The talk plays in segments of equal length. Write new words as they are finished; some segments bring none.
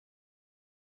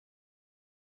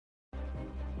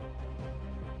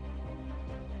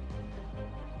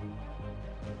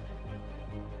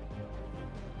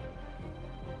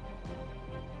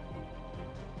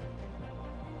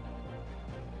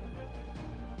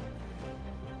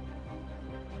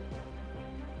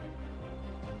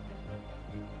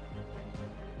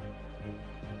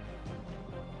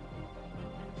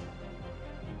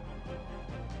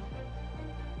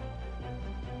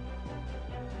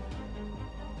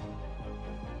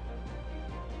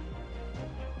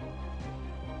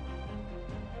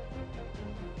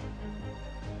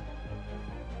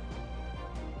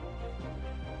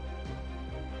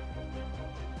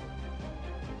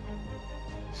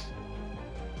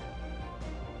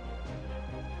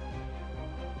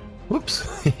Whoops.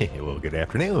 Well, good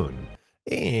afternoon.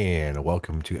 And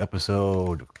welcome to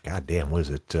episode, goddamn, what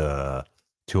is it?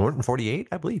 248,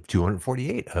 I believe.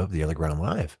 248 of the OtherGround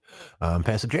Live. I'm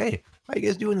Pastor Jay. How you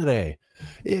guys doing today?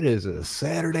 It is a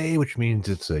Saturday, which means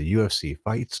it's a UFC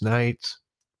fights night.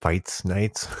 Fights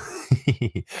nights.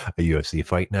 A UFC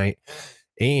fight night.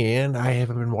 And I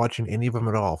haven't been watching any of them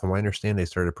at all. From what I understand, they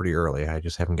started pretty early. I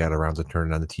just haven't got around to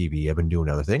turning on the TV. I've been doing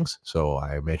other things. So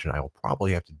I imagine I will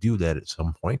probably have to do that at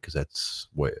some point because that's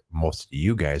what most of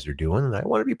you guys are doing. And I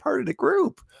want to be part of the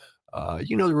group.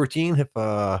 You know the routine. If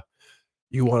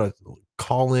you want to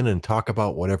call in and talk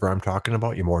about whatever I'm talking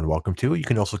about, you're more than welcome to. You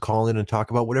can also call in and talk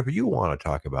about whatever you want to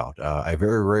talk about. I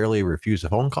very rarely refuse a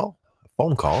phone call.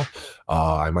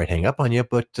 I might hang up on you,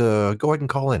 but go ahead and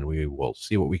call in. We will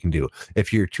see what we can do.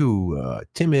 If you're too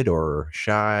timid or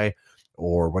shy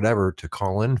or whatever to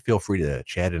call in, feel free to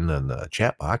chat in on the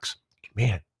chat box.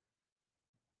 Man,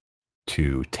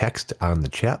 to text on the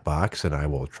chat box, and I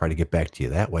will try to get back to you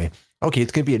that way. Okay,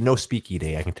 it's going to be a no speaky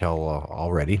day. I can tell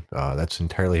already. That's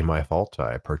entirely my fault.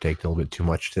 I partaked a little bit too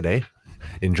much today,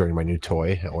 enjoying my new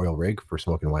toy oil rig for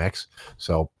smoking wax.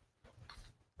 So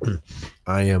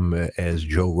I am, as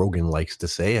Joe Rogan likes to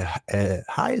say,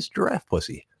 high as giraffe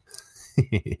pussy.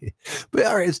 But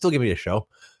all right, it's still giving me a show.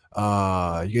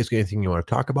 You guys got anything you want to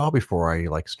talk about before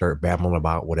I start babbling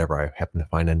about whatever I happen to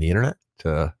find on the internet?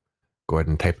 Go ahead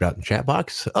and type it out in the chat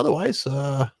box. Otherwise,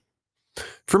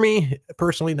 for me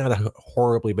personally, not a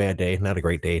horribly bad day, not a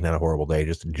great day, not a horrible day,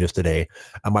 just a day.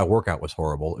 My workout was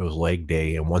horrible. It was leg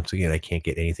day, and once again, I can't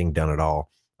get anything done at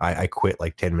all. I quit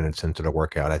like 10 minutes into the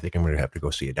workout. I think I'm going to have to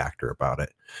go see a doctor about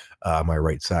it. My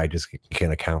right side just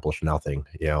can't accomplish nothing,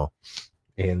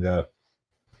 And it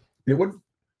would.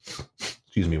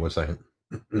 Excuse me, 1 second.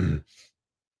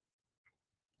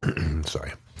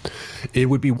 Sorry. It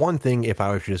would be one thing if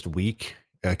I was just weak,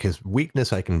 because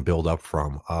weakness I can build up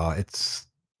from. That's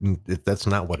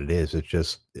not what it is. It's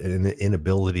just an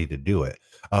inability to do it.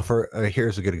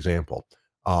 Here's a good example.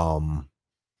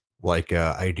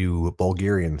 I do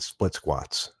Bulgarian split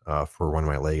squats for one of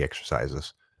my leg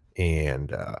exercises,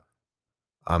 and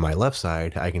on my left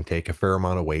side, I can take a fair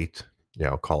amount of weight,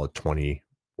 call it 20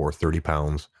 or 30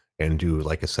 pounds, and do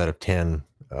like a set of 10,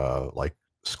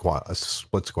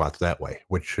 split squats that way.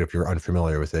 Which, if you're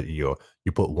unfamiliar with it, you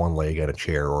put one leg on a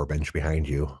chair or a bench behind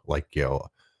you,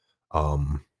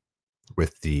 um,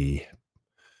 with the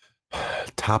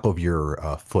top of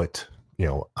your foot,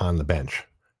 on the bench,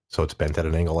 so it's bent at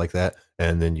an angle like that,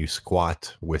 and then you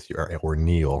squat with your or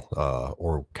kneel,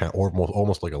 or kind of or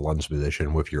almost like a lunge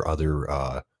position with your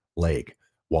other leg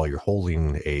while you're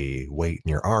holding a weight in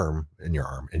your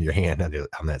hand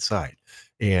on that side.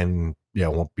 And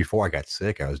before I got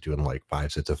sick, I was doing like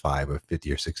 5 sets of 5 of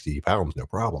 50 or 60 pounds, no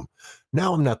problem.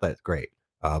 Now I'm not that great,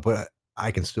 but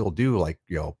I can still do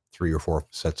 3 or 4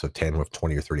 sets of 10 with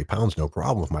 20 or 30 pounds, no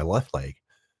problem with my left leg.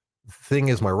 The thing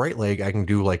is, my right leg, I can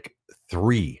do like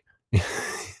 3.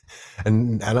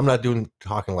 and I'm not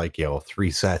talking like,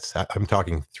 3 sets. I'm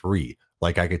talking 3.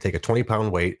 Like, I could take a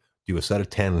 20-pound weight, do a set of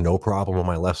 10, no problem on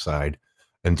my left side,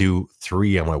 and do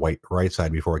 3 on my right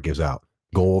side before it gives out.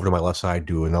 Go over to my left side,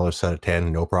 do another set of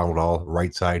 10, no problem at all.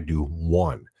 Right side, do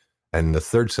 1. And the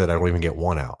third set, I don't even get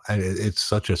 1 out. And it's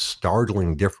such a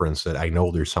startling difference that I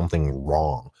know there's something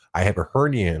wrong. I have a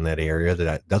hernia in that area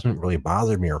that doesn't really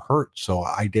bother me or hurt, so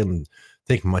I didn't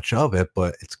think much of it,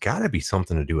 but it's got to be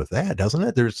something to do with that, doesn't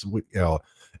it? And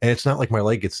it's not like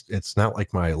it's not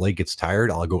like my leg gets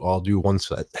tired. I'll do one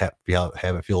set, have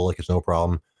it feel like it's no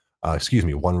problem. Excuse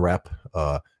me, 1 rep,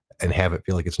 and have it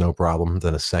feel like it's no problem.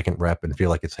 Then a second rep and feel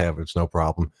like it's no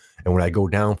problem. And when I go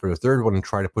down for the third one and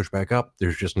try to push back up,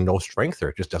 there's just no strength there.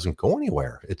 It just doesn't go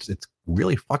anywhere. It's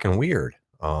really fucking weird.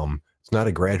 It's not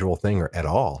a gradual thing at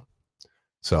all.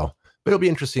 So, but it'll be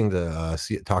interesting to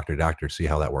talk to a doctor, see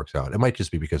how that works out. It might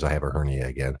just be because I have a hernia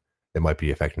again. It might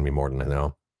be affecting me more than I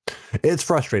know. It's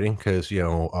frustrating because,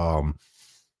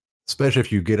 especially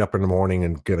if you get up in the morning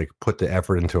and gonna put the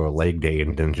effort into a leg day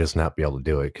and then just not be able to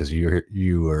do it because you're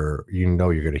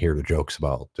going to hear the jokes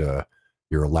about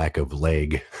your lack of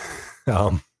leg,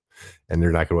 and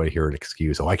they're not going to hear an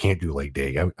excuse. Oh, I can't do leg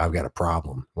day. I've got a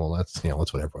problem. Well, that's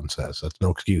what everyone says. That's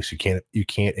no excuse. You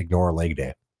can't ignore leg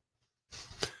day.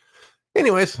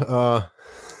 Anyways,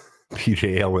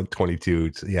 PJ went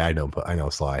 22. Yeah, I know,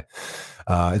 Sly.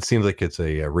 It seems like it's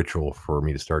a ritual for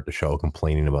me to start the show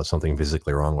complaining about something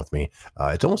physically wrong with me.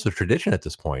 It's almost a tradition at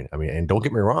this point. I mean, and don't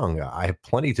get me wrong, I have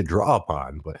plenty to draw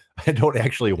upon, but I don't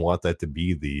actually want that to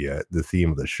be the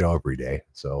theme of the show every day.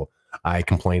 So I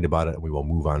complained about it, and we will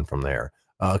move on from there.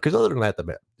 Because other than that,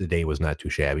 the day was not too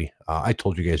shabby. I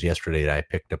told you guys yesterday that I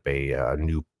picked up a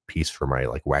new piece for my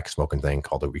like wax smoking thing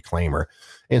called a reclaimer,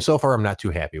 and so far I'm not too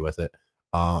happy with it.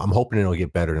 I'm hoping it'll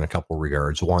get better in a couple of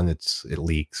regards. One, it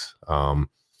leaks.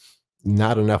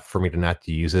 Not enough for me to not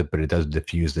to use it, but it does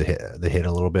diffuse the hit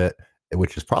a little bit,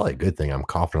 which is probably a good thing. I'm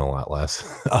coughing a lot less.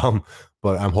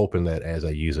 But I'm hoping that as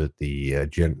I use it,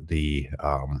 the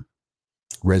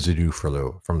residue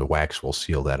from the wax will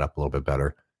seal that up a little bit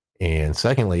better. And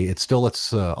secondly, it still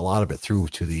lets a lot of it through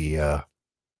to the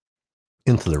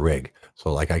into the rig.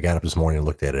 So like I got up this morning and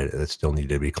looked at it, it still needed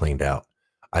to be cleaned out.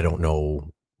 I don't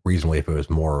know reasonably if it was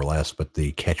more or less, but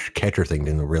the catcher thing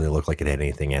didn't really look like it had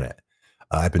anything in it.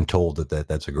 I've been told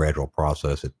that's a gradual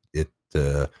process.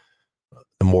 The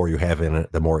more you have in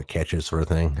it, the more it catches, sort of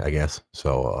thing, I guess.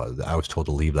 So I was told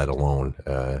to leave that alone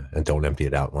and don't empty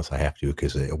it out unless I have to,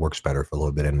 because it works better for a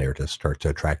little bit in there to start to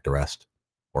attract the rest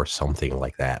or something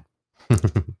like that.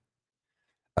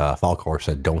 Falcor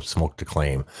said, "Don't smoke to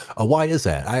claim." Why is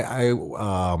that?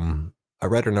 I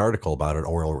read an article about it,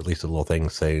 or at least a little thing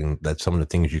saying that some of the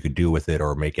things you could do with it,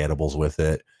 or make edibles with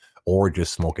it, or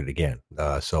just smoke it again.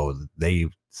 So they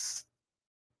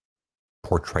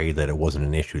portrayed that it wasn't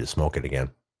an issue to smoke it again.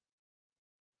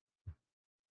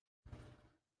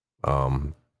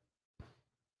 Oh,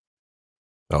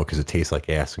 because it tastes like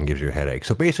ass and gives you a headache.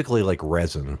 So basically, like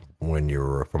resin when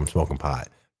you're from smoking pot.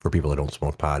 For people that don't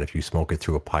smoke pot, if you smoke it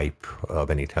through a pipe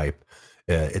of any type,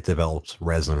 it develops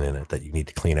resin in it that you need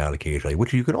to clean out occasionally,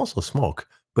 which you can also smoke,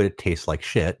 but it tastes like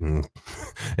shit and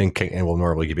and will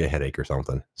normally give you a headache or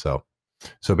something. So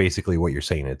basically, what you're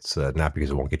saying, it's not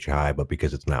because it won't get you high, but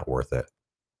because it's not worth it,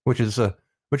 which is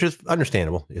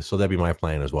understandable. So that'd be my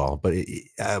plan as well. But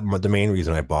the main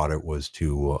reason I bought it was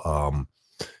to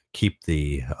keep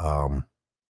the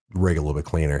rig a little bit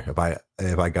cleaner.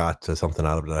 If I got something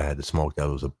out of it that I had to smoke, that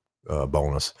was a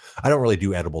bonus. I don't really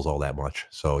do edibles all that much,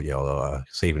 so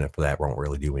saving it for that won't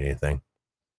really do me anything.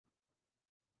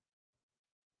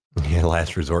 Yeah,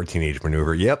 last resort teenage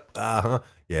maneuver. Yep. Uh-huh.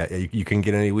 Yeah, you can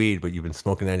get any weed, but you've been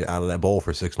smoking out of that bowl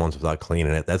for 6 months without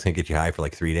cleaning it. That's gonna get you high for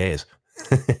like 3 days.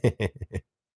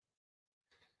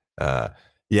 uh,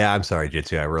 yeah, I'm sorry,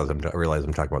 Jitsu. I realize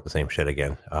I'm talking about the same shit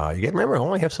again. You get remember, I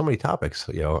only have so many topics.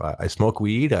 I smoke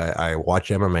weed, I watch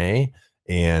MMA,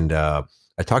 and I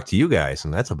talk to you guys,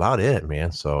 and that's about it,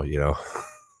 man. So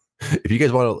if you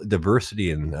guys want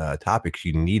diversity in topics,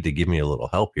 you need to give me a little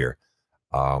help here.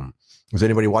 Is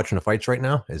anybody watching the fights right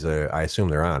now? I assume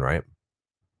they're on, right?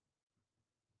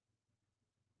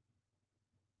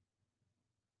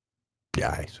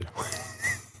 Yeah.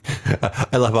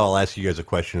 I love how I'll ask you guys a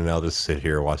question and I'll just sit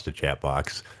here and watch the chat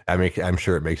box. I'm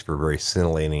sure it makes for very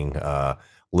scintillating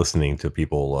listening to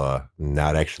people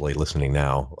not actually listening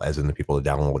now, as in the people that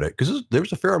download it, because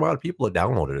there's a fair amount of people that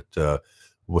downloaded it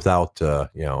without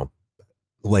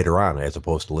later on, as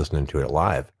opposed to listening to it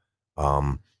live.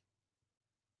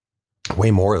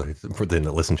 Way more than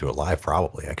to listen to it live,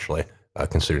 probably, actually,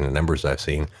 considering the numbers I've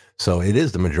seen. So it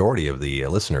is the majority of the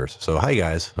listeners. So hi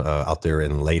guys out there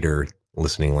in later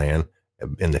listening land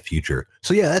in the future.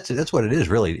 So yeah, that's what it is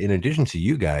really. In addition to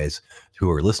you guys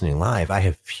who are listening live, I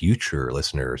have future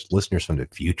listeners from the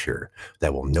future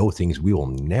that will know things we will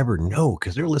never know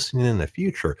because they're listening in the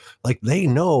future. Like they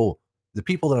know the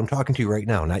people that I'm talking to right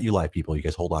now, not you live people. You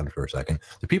guys hold on for a second.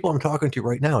 The people I'm talking to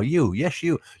right now, yes,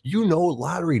 you know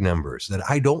lottery numbers that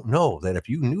I don't know, that if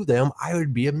you knew them, I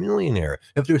would be a millionaire.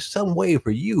 If there's some way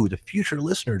for you, the future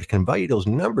listener, to convey those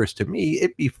numbers to me,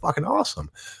 it'd be fucking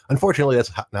awesome. Unfortunately,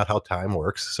 that's not how time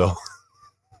works. So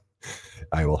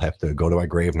I will have to go to my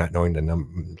grave not knowing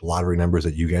the lottery numbers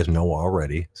that you guys know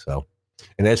already. So,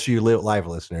 and as for you live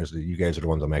listeners, you guys are the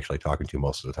ones I'm actually talking to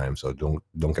most of the time. So don't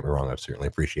get me wrong. I certainly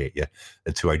appreciate you.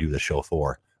 That's who I do the show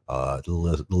for.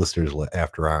 The listeners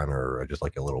after on are just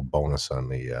like a little bonus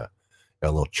on a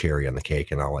little cherry on the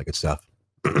cake and all that good stuff.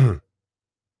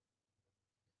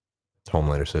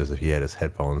 Homelander says if he had his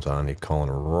headphones on, he'd call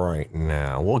in right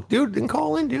now. Well, dude, then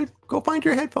call in, dude. Go find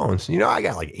your headphones. I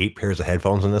got like 8 pairs of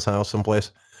headphones in this house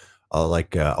someplace.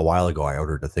 A while ago, I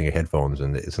ordered a thing of headphones,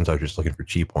 and since I was just looking for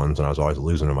cheap ones and I was always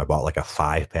losing them, I bought like a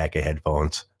 5-pack of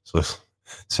headphones. So there's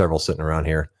several sitting around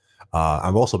here.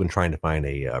 I've also been trying to find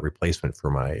a replacement for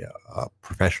my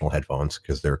professional headphones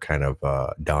because they're kind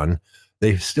of done.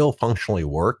 They still functionally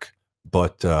work,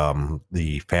 but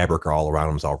the fabric all around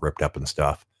them is all ripped up and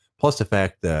stuff. Plus the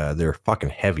fact that they're fucking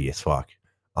heavy as fuck.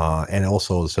 And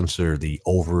also, since they're the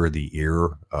over-the-ear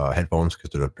headphones, because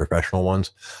they're the professional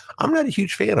ones, I'm not a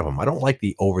huge fan of them. I don't like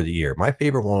the over-the-ear. My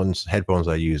favorite headphones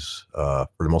I use for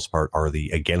the most part, are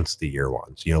the against-the-ear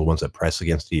ones. The ones that press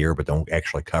against the ear but don't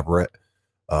actually cover it.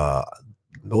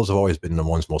 Those have always been the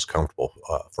ones most comfortable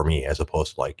for me, as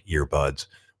opposed to like earbuds,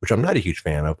 which I'm not a huge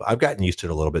fan of. I've gotten used to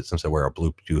it a little bit since I wear a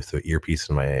Bluetooth earpiece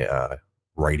in my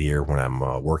right ear when I'm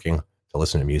working to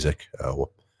listen to music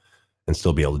and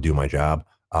still be able to do my job.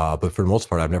 But for the most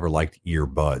part, I've never liked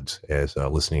earbuds as a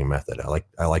listening method.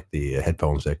 I like the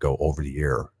headphones that go over the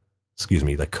ear. Excuse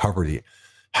me, that cover the.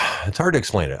 It's hard to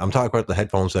explain it. I'm talking about the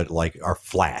headphones that like are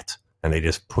flat and they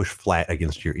just push flat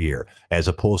against your ear, as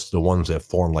opposed to the ones that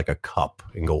form like a cup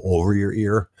and go over your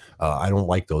ear. I don't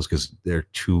like those because they're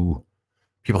too.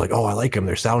 People are like, oh, I like them.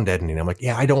 They're sound deadening. I'm like,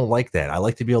 yeah, I don't like that. I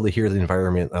like to be able to hear the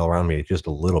environment around me just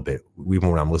a little bit,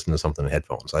 even when I'm listening to something in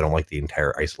headphones. I don't like the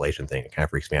entire isolation thing. It kind of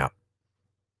freaks me out.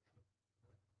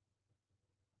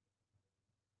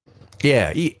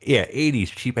 Yeah, yeah, 80s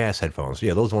cheap ass headphones.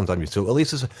 Yeah, those ones I'm used to. At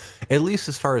least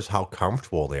as far as how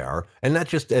comfortable they are, and not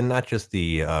just the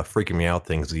freaking me out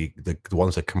things. The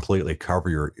ones that completely cover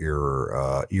your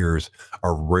ears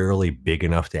are rarely big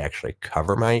enough to actually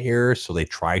cover my ears. So they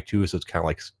try to. So it's kind of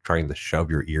like trying to shove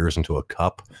your ears into a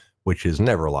cup, which is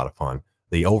never a lot of fun.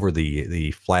 The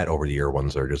flat over the ear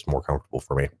ones are just more comfortable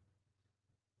for me.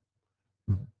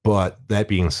 But that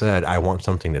being said, I want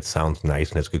something that sounds nice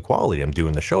and has good quality. I'm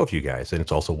doing the show with you guys, and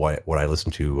it's also what I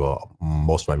listen to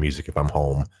most of my music if I'm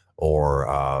home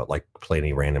or like play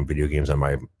any random video games on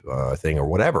my thing or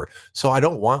whatever. So I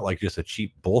don't want like just a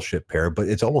cheap bullshit pair, but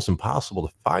it's almost impossible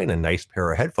to find a nice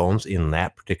pair of headphones in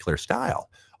that particular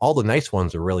style. All the nice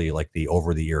ones are really like the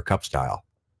over the ear cup style.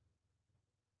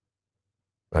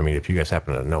 I mean, if you guys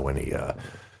happen to know any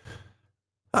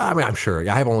I mean, I'm sure.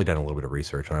 I've only done a little bit of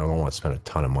research, and I don't want to spend a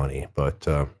ton of money, but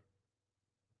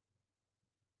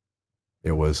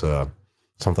it was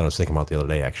something I was thinking about the other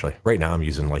day. Actually, right now I'm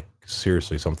using like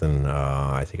seriously something.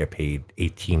 I think I paid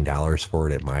 $18 for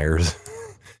it at Myers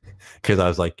because I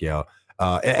was like,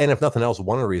 and if nothing else,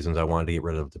 one of the reasons I wanted to get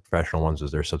rid of the professional ones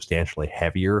is they're substantially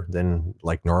heavier than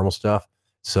like normal stuff.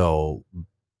 So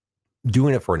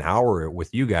doing it for an hour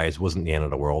with you guys wasn't the end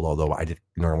of the world, although I did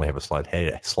normally have a slight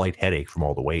headache from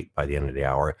all the weight by the end of the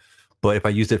hour. But if I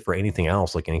used it for anything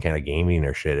else, like any kind of gaming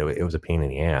or shit, it was a pain in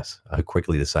the ass. I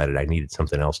quickly decided I needed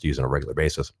something else to use on a regular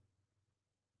basis.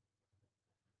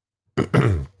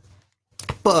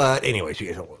 But anyways,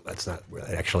 you guys, that's not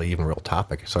actually even a real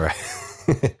topic. Sorry.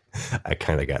 I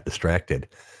kind of got distracted.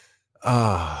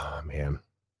 Oh, man.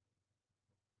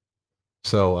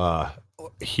 So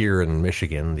here in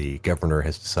Michigan, the governor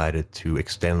has decided to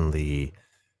extend the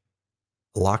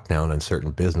lockdown on certain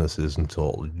businesses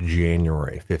until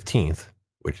January 15th,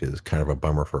 which is kind of a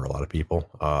bummer for a lot of people.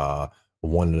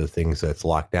 One of the things that's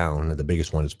locked down, the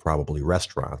biggest one is probably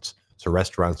restaurants. So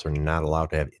restaurants are not allowed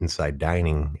to have inside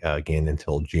dining again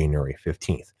until January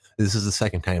 15th. This is the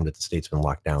second time that the state's been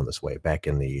locked down this way. Back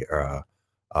in the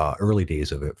early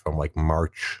days of it, from like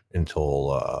March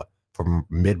until from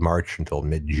mid March until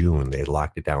mid June, they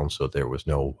locked it down so there was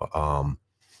no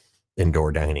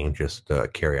indoor dining, just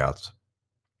carryouts.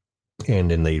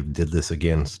 And then they did this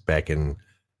again back in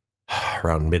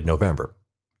around mid-November.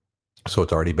 So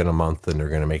it's already been a month, and they're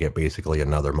going to make it basically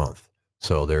another month.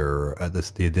 So the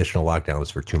additional lockdown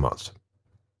is for 2 months.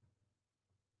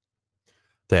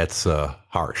 That's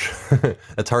harsh.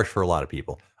 That's harsh for a lot of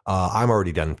people. I'm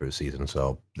already done for the season,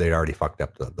 so they already fucked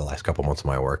up the last couple months of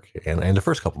my work and the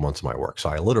first couple months of my work. So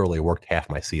I literally worked half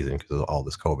my season because of all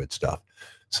this COVID stuff.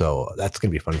 So that's going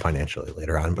to be fun financially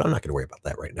later on, but I'm not going to worry about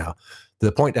that right now.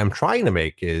 The point I'm trying to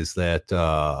make is that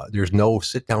there's no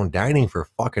sit down dining for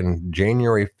fucking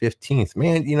January 15th.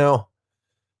 Man,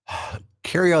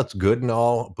 carry out's good and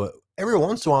all, but every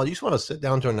once in a while you just want to sit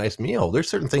down to a nice meal. There's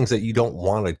certain things that you don't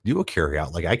want to do a carry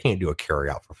out. Like I can't do a carry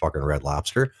out for fucking Red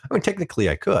Lobster. I mean, technically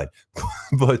I could,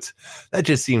 but that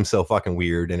just seems so fucking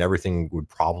weird, and everything would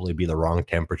probably be the wrong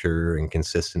temperature and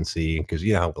consistency because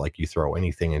like you throw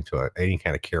anything into any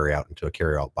kind of carry out into a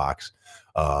carry out box.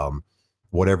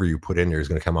 Whatever you put in there is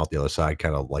going to come out the other side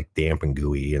kind of like damp and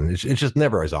gooey, and it's just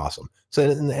never as awesome. So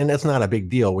and that's not a big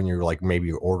deal when you're like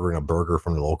maybe ordering a burger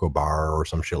from the local bar or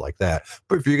some shit like that.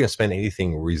 But if you're going to spend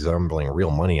anything resembling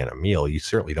real money on a meal, you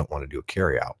certainly don't want to do a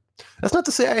carry out. That's not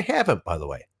to say I haven't, by the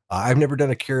way. I've never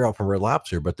done a carry out from Red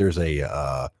Lobster, but there's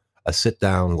a sit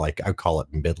down, like I call it,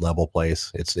 mid level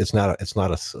place. It's not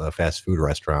a fast food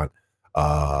restaurant,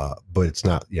 but it's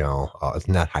not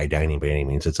high dining by any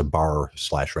means. It's a bar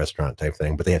slash restaurant type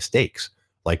thing, but they have steaks.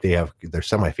 Like they're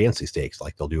semi fancy steaks.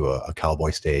 Like they'll do a cowboy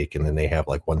steak, and then they have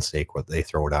like one steak where they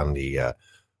throw it on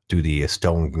do the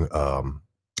stone,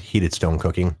 heated stone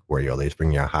cooking, where they just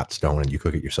bring you a hot stone and you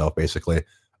cook it yourself basically.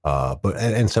 But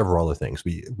and several other things.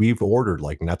 We've ordered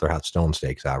like not their hot stone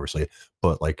steaks, obviously,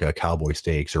 but like cowboy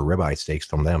steaks or ribeye steaks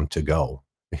from them to go,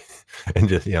 and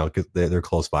just because they're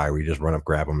close by, we just run up,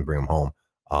 grab them, and bring them home.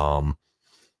 Um,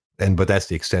 but that's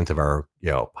the extent of our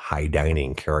high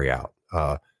dining carry out.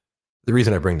 The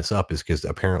reason I bring this up is because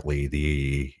apparently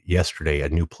the yesterday a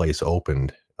new place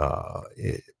opened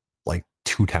like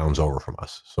 2 towns over from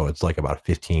us, so it's like about a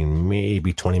 15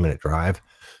 maybe 20-minute drive.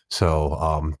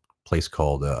 So place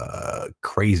called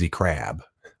Crazy Crab,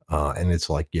 and it's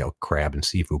like crab and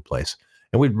seafood place,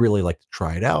 and we'd really like to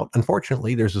try it out.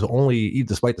 Unfortunately, there's only,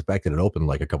 despite the fact that it opened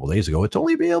like a couple days ago, it's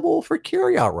only available for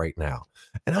carry out right now,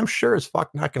 and I'm sure as fuck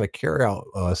not going to carry out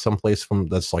someplace from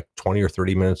that's like 20 or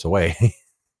 30 minutes away.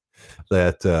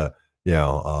 That you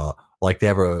know like they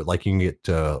have like you can get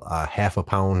a half a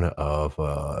pound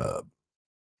of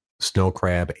snow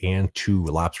crab and 2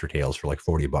 lobster tails for like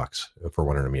 $40 for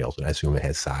one of the meals, and I assume it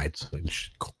has sides and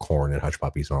corn and hush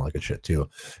puppies and all that good shit too.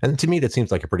 And to me, that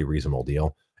seems like a pretty reasonable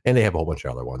deal. And they have a whole bunch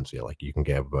of other ones, like you can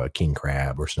get king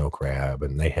crab or snow crab,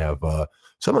 and they have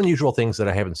some unusual things that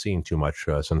I haven't seen too much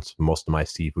since most of my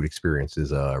seafood experience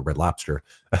is Red Lobster.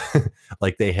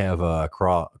 Like they have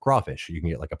crawfish. You can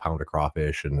get like a pound of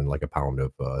crawfish and then like a pound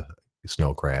of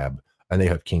snow crab, and they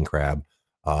have king crab.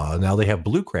 Now they have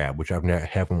blue crab, which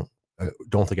haven't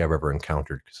don't think I've ever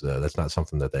encountered, because that's not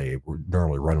something that they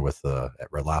normally run with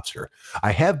at Red Lobster.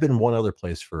 I have been one other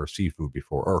place for seafood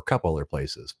before, or a couple other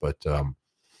places, but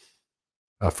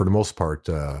for the most part,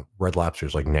 Red Lobster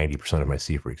is like 90% of my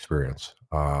seafood experience.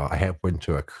 I have went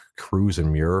to a cruise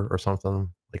in Muir or something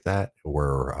like that,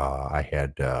 where I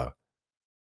had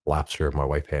lobster. My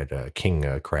wife had king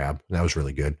crab, and that was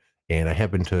really good. And I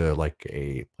have been to like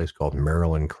a place called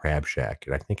Maryland Crab Shack,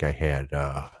 and I think I had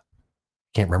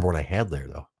can't remember what I had there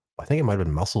though. I think it might have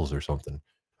been mussels or something.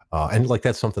 And like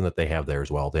that's something that they have there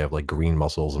as well. They have like green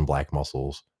mussels and black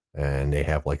mussels, and they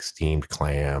have like steamed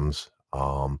clams.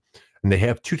 And they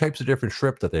have 2 types of different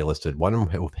shrimp that they listed. One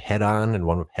with head on and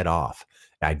one with head off.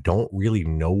 I don't really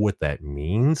know what that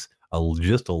means.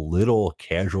 Just a little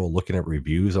casual looking at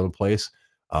reviews on the place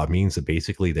means that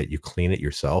basically that you clean it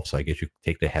yourself. So I guess you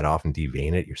take the head off and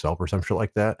devein it yourself or some shit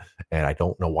like that. And I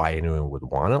don't know why anyone would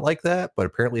want it like that, but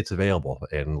apparently it's available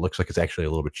and looks like it's actually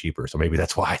a little bit cheaper. So maybe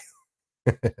that's why.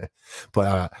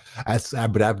 But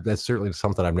that's certainly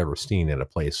something I've never seen at a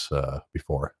place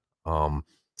before. Um,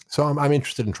 so I'm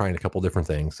interested in trying a couple different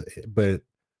things. But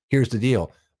here's the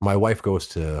deal: my wife goes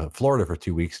to Florida for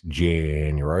 2 weeks,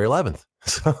 January 11th.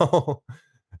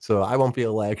 So I won't be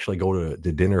able to actually go to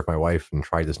dinner with my wife and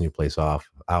try this new place out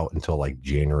until like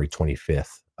January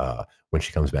 25th when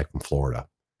she comes back from Florida,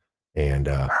 and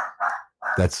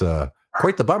that's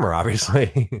quite the bummer,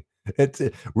 obviously. It's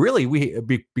really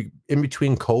in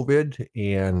between COVID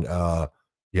and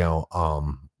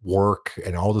work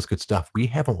and all this good stuff, we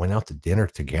haven't went out to dinner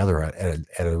together at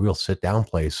a real sit down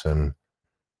place in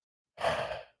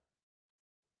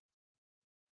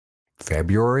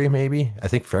February, maybe. I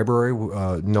think February.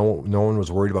 No one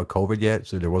was worried about COVID yet,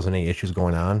 so there wasn't any issues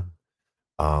going on.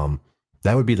 Um,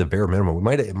 that would be the bare minimum.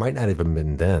 It might not even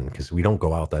been then, because we don't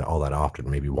go out all that often.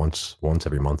 Maybe once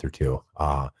every month or two.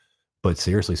 But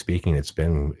seriously speaking, it's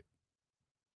been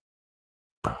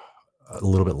a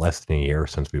little bit less than a year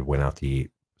since we went out to eat.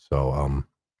 So,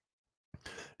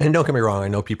 and don't get me wrong, I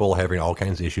know people having all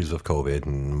kinds of issues with COVID,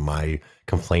 and my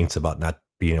complaints about not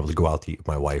being able to go out to eat with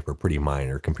my wife are pretty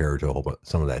minor compared to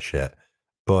some of that shit.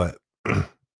 But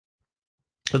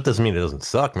that doesn't mean it doesn't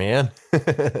suck, man.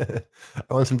 I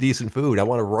want some decent food. I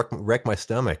want to wreck my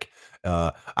stomach.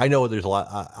 I know there's a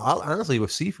lot. Honestly,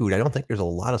 with seafood, I don't think there's a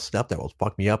lot of stuff that will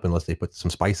fuck me up unless they put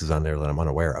some spices on there that I'm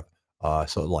unaware of.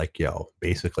 So like,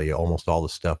 basically almost all the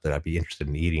stuff that I'd be interested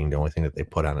in eating, the only thing that they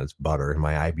put on is butter, and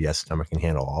my IBS stomach can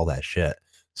handle all that shit.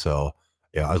 So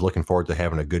yeah, I was looking forward to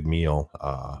having a good meal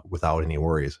without any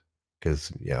worries,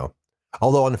 because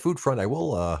although on the food front, I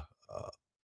will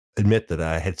admit that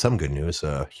I had some good news.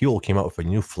 Huel came out with a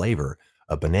new flavor,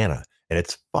 a banana, and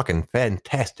it's fucking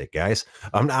fantastic, guys.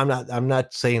 I'm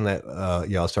not saying that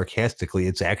sarcastically.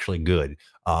 It's actually good.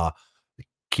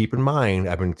 Keep in mind,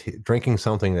 I've been drinking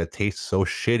something that tastes so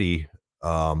shitty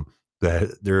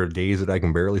that there are days that I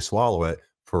can barely swallow it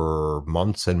for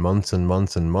months and months and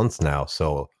months and months now.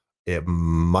 So it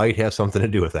might have something to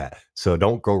do with that. So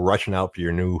don't go rushing out for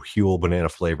your new Huel banana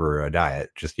flavor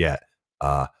diet just yet.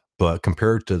 But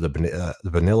compared to the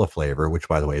vanilla flavor, which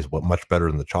by the way is much better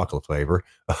than the chocolate flavor,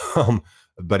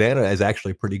 banana is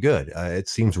actually pretty good. It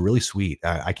seems really sweet.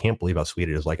 I can't believe how sweet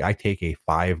it is. Like I take a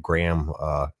 5 gram,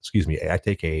 I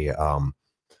take a how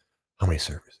many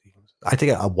servings? I take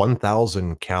a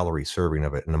 1,000 calorie serving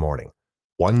of it in the morning.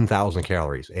 1,000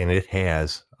 calories, and it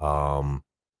has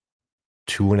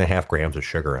 2.5 grams of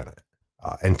sugar in it.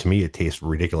 And to me, it tastes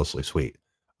ridiculously sweet.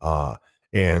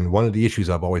 And one of the issues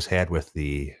I've always had with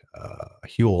the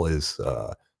Huel is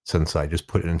since I just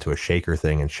put it into a shaker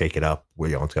thing and shake it up.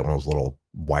 Where, it's got one of those little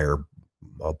wire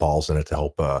balls in it to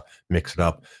help mix it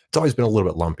up. It's always been a little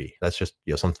bit lumpy. That's just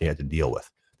something you had to deal with.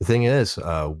 The thing is,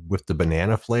 with the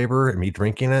banana flavor and me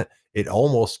drinking it, it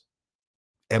almost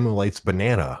emulates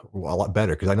banana a lot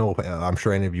better because I know I'm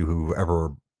sure any of you who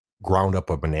ever ground up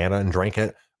a banana and drank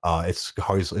it,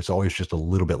 it's always just a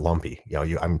little bit lumpy.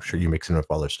 I'm sure you mix it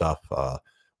with other stuff.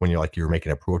 When you're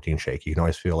making a protein shake, you can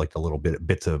always feel like the little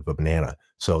bits of a banana.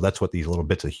 So that's what these little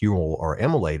bits of humus are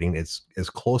emulating. It's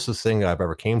as closest thing I've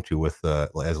ever came to with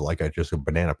as like just a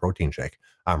banana protein shake.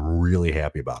 I'm really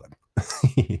happy about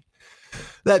it.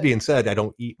 That being said, I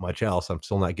don't eat much else. I'm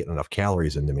still not getting enough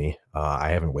calories into me. I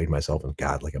haven't weighed myself in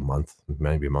like a month,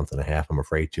 maybe a month and a half. I'm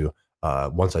afraid to.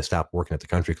 Once I stopped working at the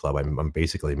country club, I'm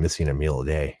basically missing a meal a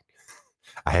day.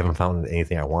 I haven't found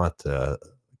anything I want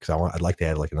because I'd like to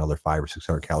add like another 500 or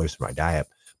 600 calories to my diet,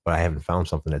 but I haven't found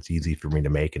something that's easy for me to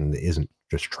make and isn't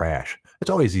just trash. It's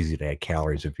always easy to add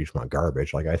calories if you just want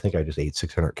garbage. Like I think I just ate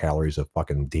 600 calories of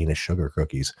fucking Danish sugar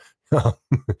cookies,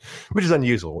 which is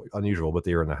unusual, but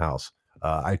they were in the house.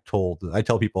 I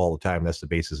tell people all the time that's the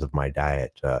basis of my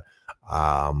diet.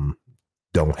 Um,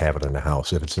 don't have it in the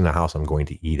house. If it's in the house, I'm going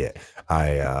to eat it.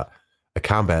 I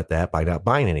combat that by not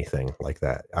buying anything like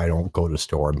that. I don't go to the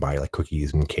store and buy like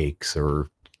cookies and cakes or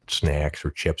snacks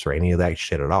or chips or any of that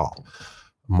shit at all.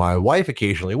 My wife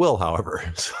occasionally will, however.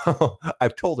 So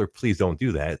I've told her, please don't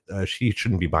do that. She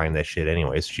shouldn't be buying that shit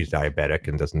anyways. She's diabetic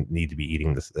and doesn't need to be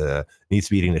eating this, needs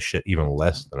to be eating this shit even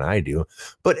less than I do.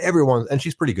 But and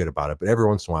she's pretty good about it, but every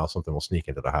once in a while something will sneak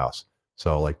into the house.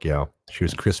 So like, she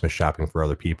was Christmas shopping for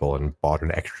other people and bought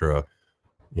an extra,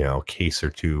 case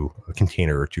or two, a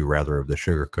container or two rather of the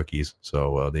sugar cookies.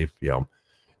 So they've,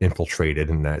 infiltrated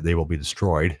and they will be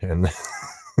destroyed. And,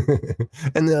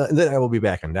 and then I will be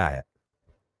back on diet.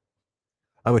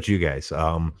 How about you guys?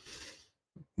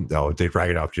 No, they write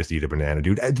it off. Just eat a banana,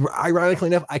 dude. Ironically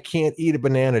enough, I can't eat a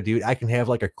banana, dude. I can have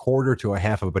like a quarter to a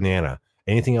half of a banana.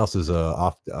 Anything else is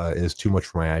is too much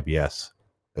for my IBS.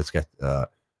 It's got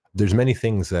there's many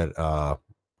things that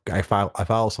I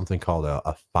follow something called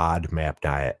a FODMAP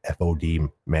diet,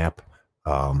 FOD map,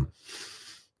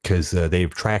 because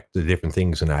they've tracked the different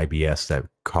things in IBS that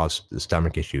cause the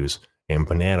stomach issues, and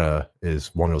banana is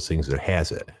one of those things that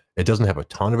has it. It doesn't have a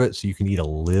ton of it, so you can eat a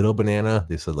little banana.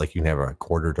 They said like you can have a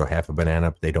quarter to a half a banana,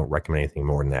 but they don't recommend anything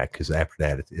more than that because after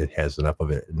that, it has enough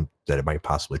of it that it might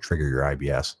possibly trigger your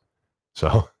IBS.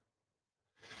 So,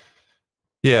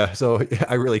 yeah, so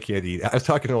I really can't eat. I was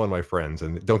talking to one of my friends,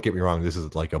 and don't get me wrong, this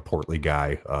is like a portly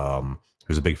guy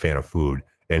who's a big fan of food,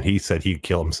 and he said he'd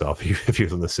kill himself if he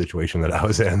was in the situation that I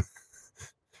was in.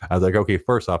 I was like, okay,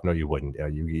 first off, no, you wouldn't.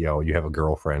 You have a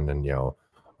girlfriend, and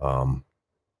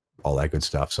all that good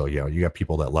stuff. So, you got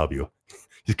people that love you.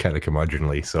 He's kind of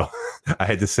curmudgeonly. So I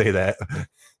had to say that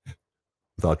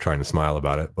without trying to smile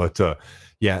about it. But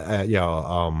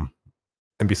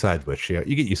and besides which, you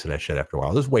get used to that shit after a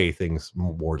while. There's way things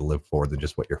more to live for than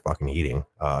just what you're fucking eating.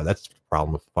 That's the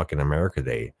problem with fucking America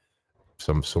Day.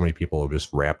 So many people are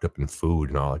just wrapped up in food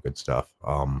and all that good stuff.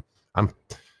 I'm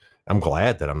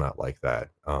glad that I'm not like that.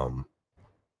 I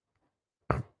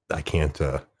can't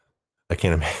I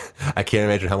can't I can't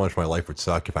imagine how much my life would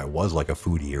suck if I was like a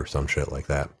foodie or some shit like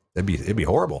that. It'd be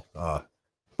horrible.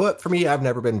 But for me, I've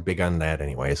never been big on that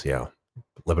anyways.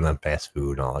 Living on fast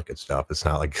food and all that good stuff. It's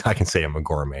not like I can say I'm a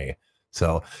gourmet.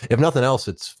 So if nothing else,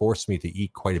 it's forced me to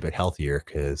eat quite a bit healthier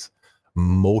because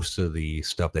most of the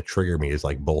stuff that trigger me is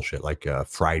like bullshit, like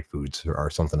fried foods are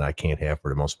something I can't have for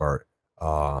the most part.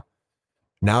 Now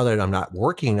that I'm not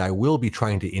working, I will be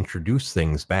trying to introduce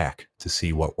things back to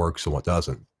see what works and what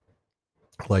doesn't.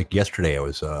 Like yesterday, I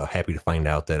was happy to find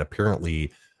out that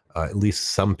apparently at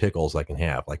least some pickles I can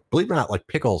have. Like, believe it or not, like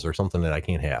pickles are something that I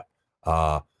can't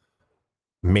have.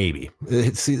 Maybe.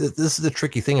 See, this is the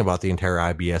tricky thing about the entire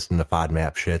IBS and the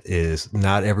FODMAP shit is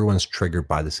not everyone's triggered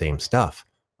by the same stuff.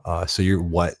 So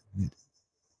what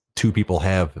two people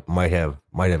might have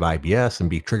IBS and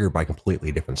be triggered by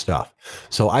completely different stuff.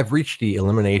 So I've reached the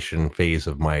elimination phase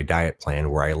of my diet plan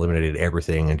where I eliminated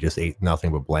everything and just ate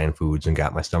nothing but bland foods and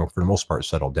got my stomach for the most part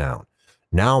settled down.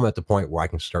 Now I'm at the point where I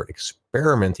can start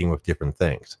experimenting with different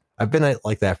things. I've been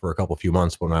like that for a few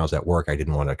months, but when I was at work, I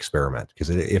didn't want to experiment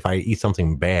because if I eat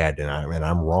something bad and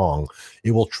I'm wrong,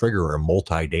 it will trigger a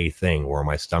multi-day thing where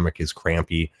my stomach is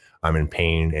crampy, I'm in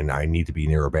pain, and I need to be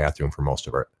near a bathroom for most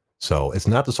of it. So it's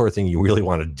not the sort of thing you really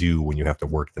want to do when you have to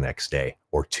work the next day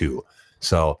or two.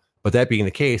 So, but that being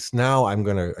the case, now I'm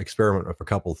going to experiment with a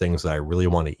couple of ththings that I really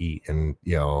want to eat, and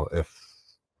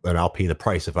and I'll pay the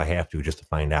price if I have to just to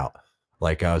find out.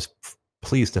 Like I was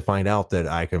pleased to find out that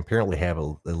I can apparently have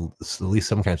at least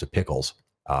some kinds of pickles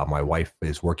My wife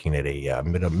is working at a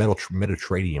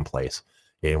Mediterranean place,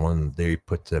 and when they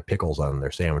put pickles on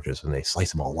their sandwiches and they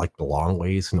slice them all like the long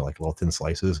ways, like little thin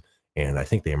slices, and I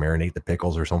think they marinate the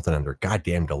pickles or something, and they're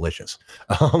goddamn delicious.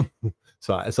 Um,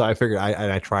 so I figured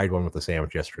I tried one with the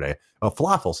sandwich yesterday, a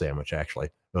falafel sandwich actually.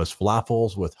 It was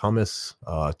falafels with hummus,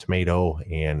 tomato,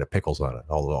 and pickles on it.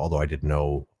 Although I didn't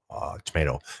know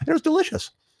tomato, and it was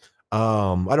delicious.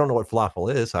 I don't know what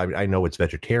falafel is. I know it's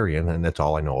vegetarian, and that's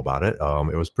all I know about it.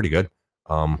 It was pretty good.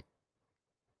 Um,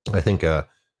 I think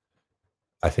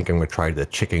I think I'm going to try the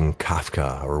chicken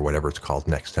kafka or whatever it's called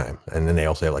next time. And then they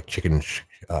also have like chicken shish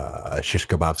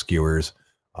kebab skewers,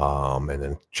 and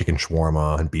then chicken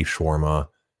shawarma and beef shawarma,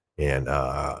 and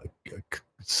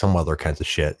some other kinds of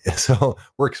shit. So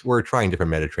we're trying different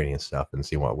Mediterranean stuff and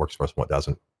see what works for us and what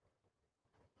doesn't.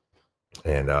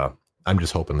 And I'm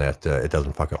just hoping that it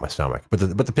doesn't fuck up my stomach. But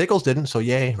the pickles didn't, so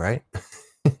yay, right?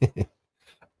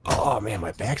 Oh man,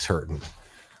 my back's hurting.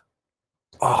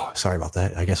 Oh, sorry about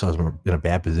that. I guess I was in a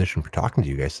bad position for talking to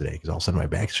you guys today because all of a sudden my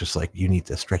back's just like, you need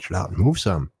to stretch it out and move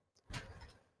some.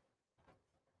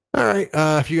 All right.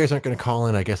 If you guys aren't going to call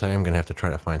in, I guess I am going to have to try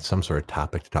to find some sort of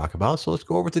topic to talk about. So let's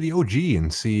go over to the OG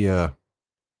and see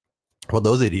what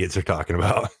those idiots are talking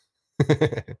about.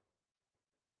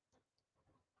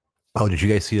 Oh, did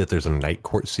you guys see that there's a Night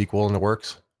Court sequel in the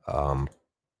works? I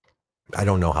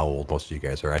don't know how old most of you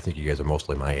guys are. I think you guys are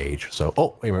mostly my age. So,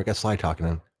 oh, wait a minute, we got Sly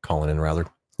calling in rather.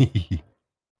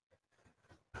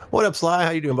 What up, Sly?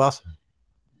 How you doing, boss?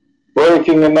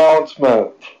 Breaking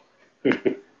announcement.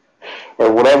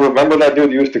 Or whatever. Remember that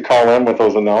dude used to call in with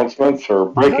those announcements? Or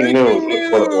breaking news. Breaking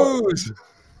That's what it was. news!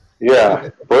 Yeah.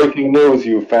 Breaking news,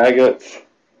 you faggots.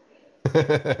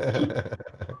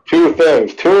 Two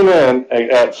things. Tune in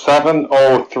at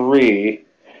 7:03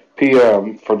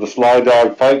 p.m. for the Sly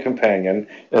Dog Fight Companion,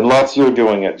 unless you're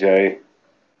doing it, Jay.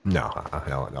 No,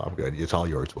 I'm good. It's all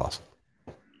yours, boss.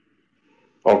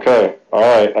 Okay. All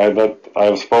right.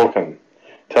 I've spoken.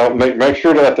 Make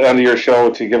sure that at the end of your show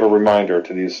to give a reminder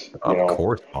to these, Of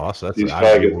course, boss. these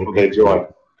faggots when they join.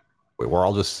 We're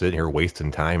all just sitting here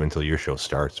wasting time until your show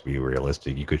starts. To be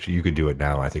realistic, you could do it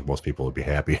now. I think most people would be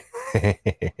happy.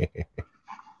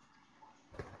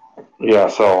 Yeah,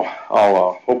 so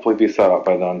I'll hopefully be set up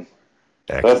by then.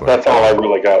 Excellent. That's all I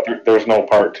really got. There's no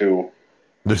part two.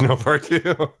 There's no part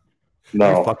two.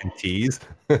 No, you fucking tease.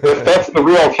 that's the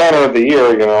real tenor of the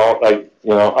year.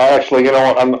 I actually,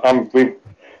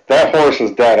 that horse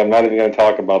is dead. I'm not even going to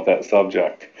talk about that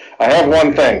subject. I have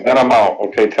one thing, then I'm out.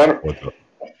 Okay,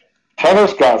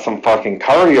 Tenor's got some fucking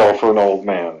cardio for an old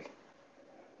man.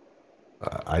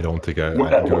 I don't think Have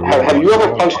you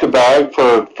ever punched a bag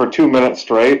for 2 minutes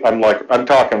straight? I'm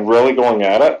talking really going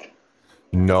at it.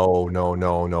 No.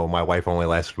 My wife only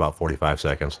lasted about 45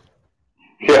 seconds.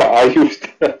 Yeah, I used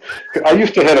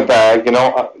to hit a bag.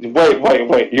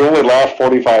 Wait. You only last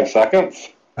 45 seconds?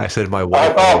 I said my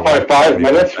wife. I thought by 5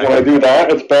 minutes when I do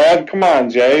that, it's bad. Come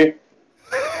on, Jay.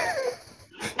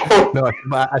 No,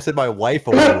 I said my wife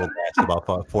only will last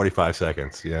about 45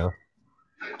 seconds. Yeah.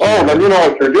 Oh, then you know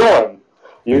what you're doing.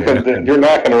 You're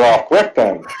knocking her off quick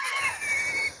then.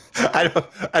 I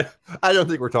don't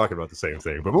think we're talking about the same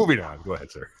thing. But moving on. Go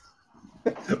ahead, sir.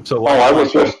 So, I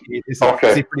was just okay.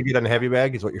 Is he pretty good on the heavy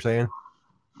bag? Is what you're saying?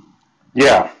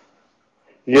 Yeah.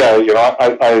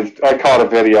 I caught a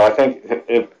video. I think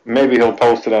maybe he'll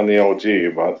post it on the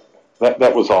OG, but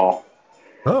that was all.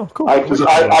 Oh, cool. I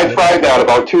tried that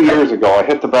about 2 years ago. I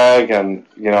hit the bag, and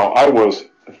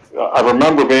I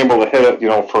remember being able to hit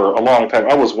it, for a long time.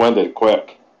 I was winded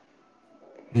quick.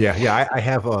 Yeah. I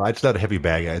have. It's not a heavy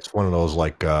bag. It's one of those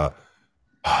like.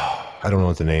 I don't know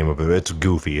what the name of it. It's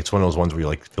goofy. It's one of those ones where you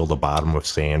like fill the bottom with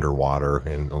sand or water,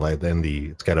 and then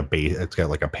it's got a base. It's got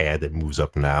like a pad that moves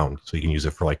up and down, so you can use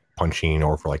it for like punching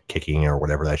or for like kicking or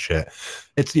whatever that shit.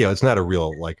 It's not a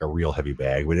real heavy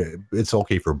bag, but it's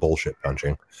okay for bullshit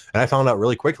punching. And I found out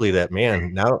really quickly that,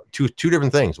 man, now two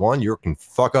different things. One, you can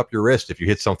fuck up your wrist if you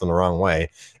hit something the wrong way,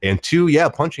 and two, yeah,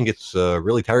 punching gets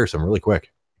really tiresome really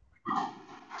quick.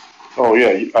 Oh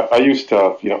yeah, I used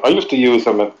to use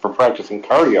them for practicing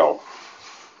cardio.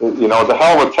 The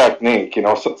hell with technique.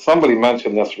 Somebody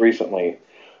mentioned this recently.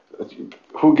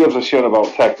 Who gives a shit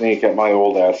about technique at my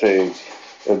old ass age?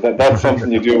 That's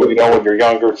something you do, when you're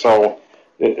younger. So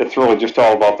it's really just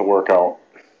all about the workout.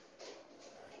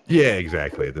 Yeah,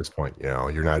 exactly. At this point,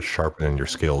 you're not sharpening your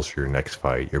skills for your next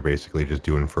fight. You're basically just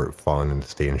doing for fun and to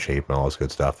stay in shape and all this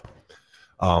good stuff.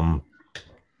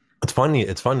 It's funny.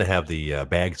 It's fun to have the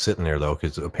bag sitting there though,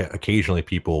 because occasionally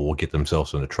people will get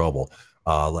themselves into trouble.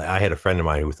 Like, I had a friend of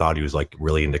mine who thought he was like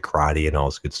really into karate and all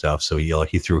this good stuff. So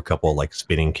he threw a couple like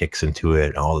spinning kicks into it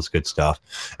and all this good stuff.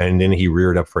 And then he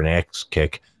reared up for an axe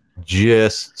kick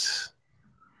just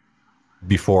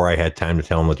before I had time to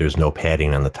tell him that there's no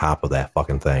padding on the top of that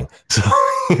fucking thing. So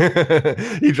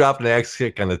he dropped an axe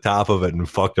kick on the top of it and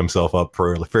fucked himself up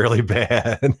fairly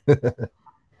bad.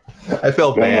 I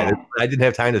felt bad. Damn. I didn't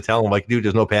have time to tell him, like, dude,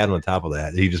 there's no pad on the top of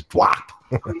that. He just whop.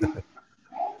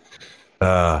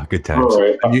 Good times. All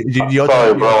right.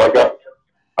 Sorry, bro.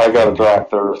 I got to drop.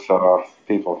 There's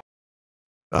people.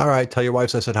 All right. Tell your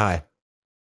wives I said hi.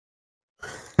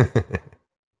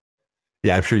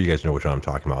 Yeah, I'm sure you guys know which one I'm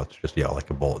talking about. It's just, like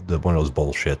one of those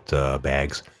bullshit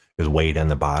bags is weight on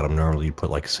the bottom. Normally you put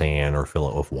like sand or fill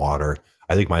it with water.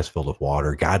 I think mine's filled with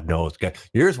water. God knows.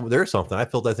 There's something. I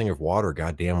filled that thing with water.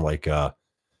 Goddamn, like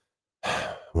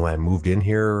when I moved in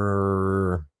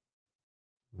here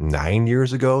 9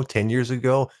 years ago, 10 years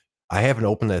ago. I haven't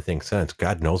opened that thing since.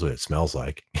 God knows what it smells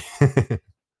like. I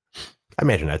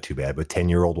imagine not too bad, but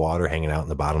 10-year-old water hanging out in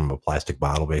the bottom of a plastic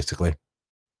bottle, basically.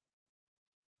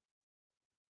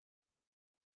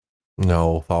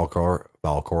 No, Falcor,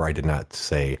 I did not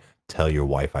say tell your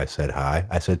wife I said hi.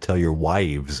 I said tell your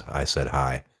wives I said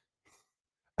hi.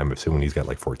 I'm assuming he's got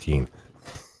like 14.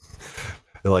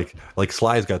 like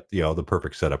Sly's got the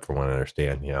perfect setup from what I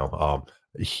understand.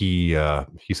 He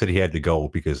said he had to go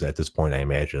because at this point I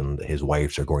imagine his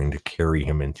wives are going to carry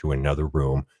him into another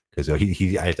room because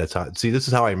that's how, see, this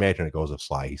is how I imagine it goes with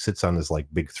Sly. He sits on this like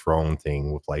big throne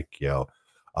thing with like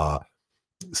uh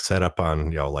set up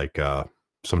on like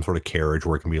some sort of carriage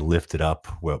where it can be lifted up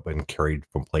and carried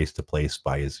from place to place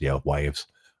by his wives,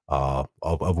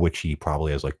 of which he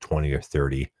probably has like 20 or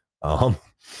 30. um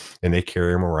and they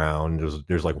carry him around.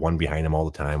 There's like one behind him all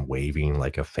the time waving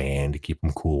like a fan to keep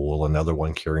him cool, another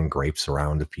one carrying grapes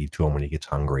around to feed to him when he gets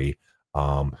hungry.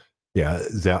 Yeah,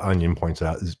 that Onion points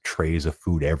out there's trays of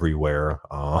food everywhere.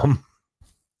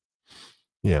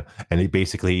 Yeah, and he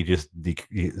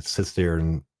sits there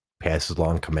and passes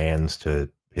along commands to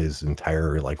his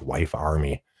entire like wife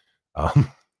army.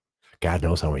 Um, God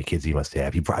knows how many kids he must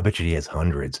have. I bet you he has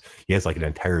hundreds. He has like an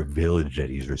entire village that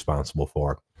he's responsible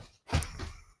for.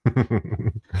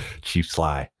 Chief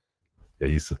Sly. Yeah,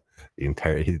 he's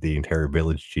the entire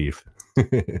village chief.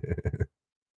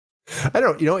 I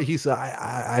don't. He's.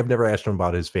 I've never asked him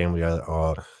about his family, and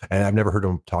I've never heard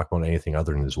him talk about anything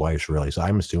other than his wife. Really, so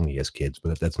I'm assuming he has kids,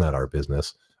 but that's not our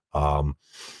business. Um,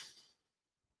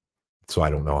 so I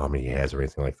don't know how many he has or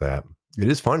anything like that. It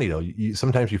is funny though.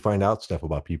 Sometimes you find out stuff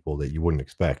about people that you wouldn't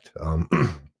expect.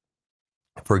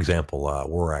 For example,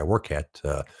 where I work at,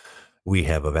 we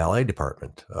have a valet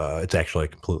department. It's actually a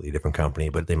completely different company,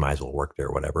 but they might as well work there,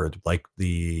 or whatever. Like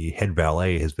the head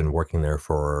valet has been working there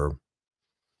for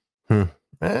 12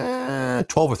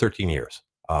 or 13 years.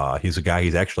 He's a guy,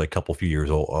 he's actually a few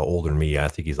years older than me. I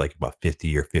think he's like about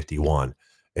 50 or 51.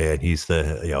 And he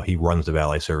runs the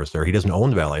valet service there. He doesn't own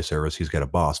the valet service. He's got a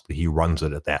boss, but he runs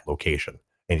it at that location.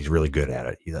 And he's really good at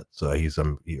it. He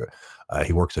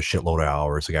works a shitload of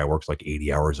hours. The guy works like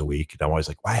 80 hours a week. And I'm always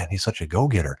like, wow, he's such a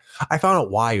go-getter. I found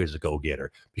out why he was a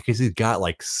go-getter because he's got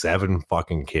like 7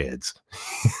 fucking kids.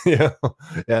 Yeah.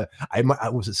 Yeah.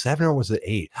 Was it 7 or was it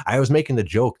 8? I was making the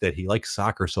joke that he likes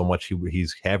soccer so much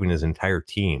he's having his entire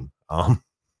team.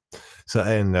 So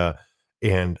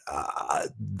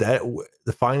that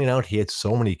the finding out he had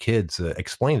so many kids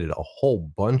explained it a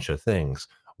whole bunch of things.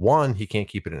 One, he can't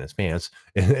keep it in his pants,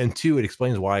 and two, it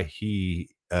explains why he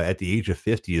at the age of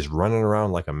 50 is running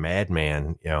around like a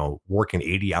madman, working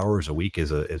 80 hours a week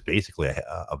as basically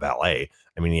a valet.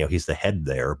 I mean, he's the head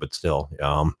there, but still,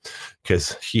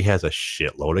 because he has a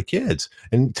shitload of kids,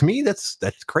 and to me, that's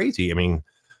crazy. I mean,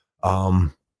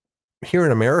 here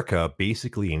in America,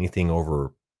 basically anything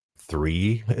over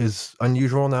 3 is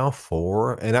unusual now.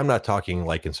 4, and I'm not talking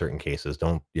like in certain cases.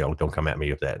 Don't come at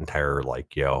me with that entire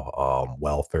like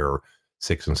welfare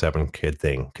 6 and 7 kid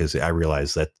thing, because I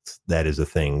realize that is a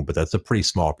thing, but that's a pretty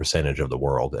small percentage of the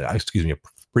world. Excuse me, a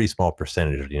pretty small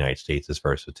percentage of the United States as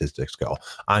far as statistics go.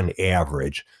 On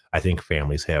average, I think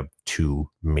families have 2,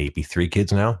 maybe 3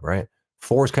 kids now. Right?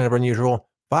 4 is kind of unusual.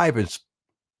 5 is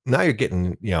now you're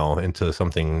getting into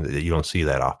something that you don't see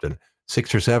that often.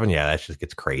 6 or 7, yeah, that just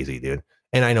gets crazy, dude.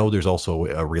 And I know there's also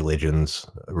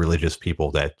religious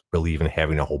people that believe in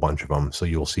having a whole bunch of them, so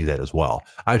you'll see that as well.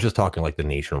 I was just talking like the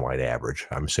nationwide average.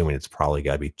 I'm assuming it's probably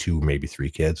got to be 2, maybe 3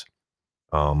 kids.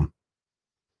 um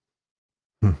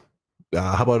hmm.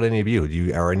 How about any of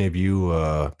you? Are any of you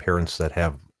parents that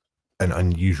have an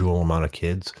unusual amount of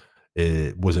kids?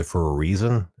 Was it for a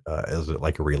reason? Is it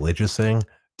like a religious thing?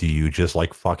 Do you just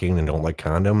like fucking and don't like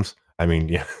condoms? I mean,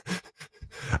 yeah.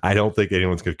 I don't think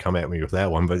anyone's going to come at me with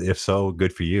that one, but if so,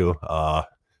 good for you. I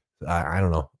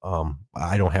don't know.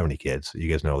 I don't have any kids. You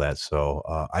guys know that. So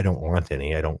I don't want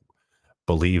any. I don't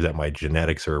believe that my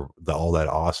genetics are all that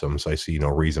awesome. So I see no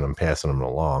reason I'm passing them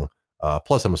along.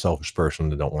 Plus, I'm a selfish person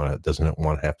that doesn't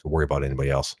want to have to worry about anybody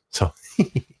else. So,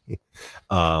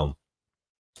 um,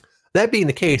 that being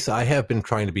the case, I have been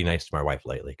trying to be nice to my wife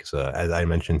lately because, as I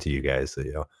mentioned to you guys,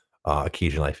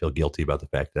 occasionally I feel guilty about the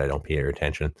fact that I don't pay her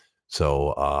attention.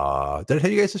 So, did I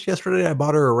tell you guys this yesterday? I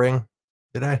bought her a ring.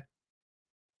 Did I?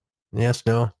 Yes,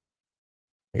 no.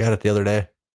 I got it the other day.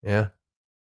 Yeah,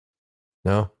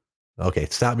 no. Okay,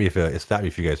 stop me if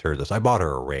you guys heard this. I bought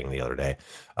her a ring the other day,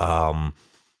 um,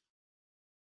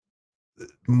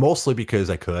 mostly because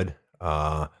I could.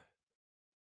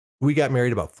 We got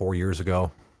married about 4 years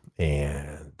ago,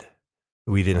 and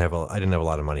I didn't have a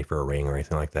lot of money for a ring or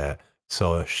anything like that.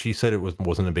 So she said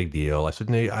wasn't a big deal. I said,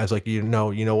 I was like, you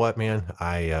know what, man,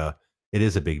 it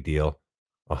is a big deal.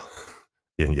 Oh,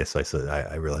 and yes, I said,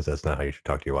 I realized that's not how you should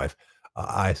talk to your wife.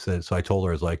 I said, so I told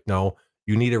her, I was like, no,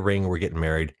 you need a ring. We're getting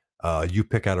married. You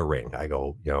pick out a ring. I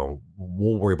go,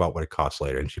 we'll worry about what it costs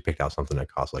later. And she picked out something that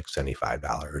cost like $75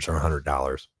 or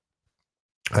 $100.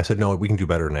 I said, no, we can do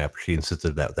better than that. She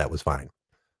insisted that that was fine.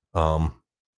 Um,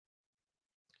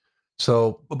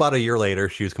 So about a year later,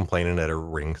 she was complaining that her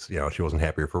rings, she wasn't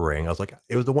happy with her ring. I was like,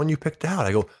 it was the one you picked out.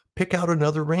 I go, pick out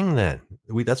another ring then.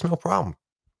 That's no problem.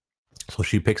 So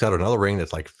she picks out another ring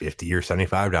that's like 50 or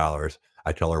 $75.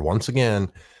 I tell her once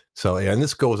again. So, yeah, and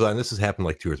this goes on. This has happened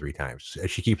like two or three times.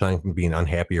 She keeps on being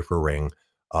unhappy with her ring.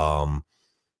 Um,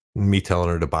 me telling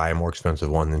her to buy a more expensive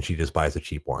one, then she just buys a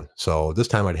cheap one. So this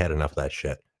time I'd had enough of that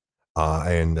shit.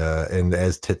 And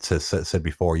as Tits has said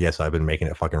before, yes, I've been making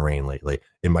it fucking rain lately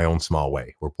in my own small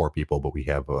way. We're poor people, but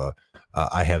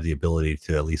I have the ability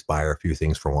to at least buy her a few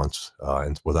things for once,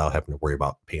 and without having to worry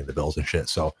about paying the bills and shit.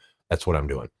 So that's what I'm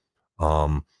doing.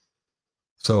 Um,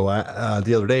 so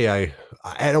the other day,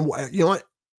 I don't, you know what?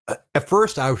 At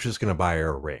first, I was just gonna buy her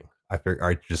a ring. I figured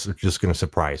I just gonna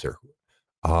surprise her.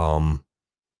 Um,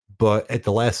 but at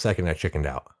the last second, I chickened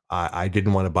out. I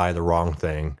didn't want to buy the wrong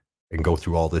thing and go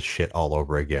through all this shit all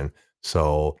over again.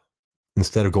 So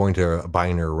instead of going to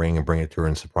buying her a ring and bringing it to her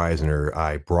and surprising her,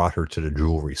 I brought her to the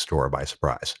jewelry store by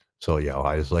surprise. So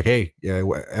I was like, hey, yeah,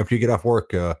 after you get off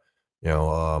work, you know,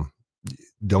 um,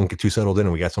 don't get too settled in,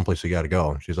 and we got someplace we got to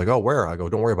go. And she's like, oh, where? I go,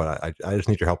 don't worry about it. I just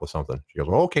need your help with something. She goes,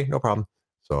 oh, okay, no problem.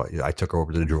 So I took her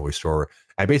over to the jewelry store.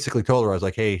 I basically told her, I was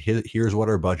like, hey, here's what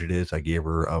our budget is. I gave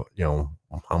her,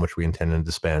 how much we intended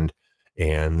to spend,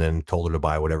 and then told her to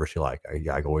buy whatever she liked.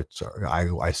 I go,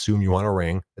 I assume you want a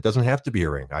ring. It doesn't have to be a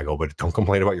ring. I go, but don't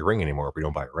complain about your ring anymore if we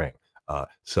don't buy a ring. But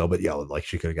like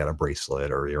she could have got a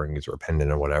bracelet or earrings or a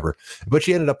pendant or whatever. But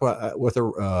she ended up with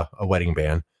a wedding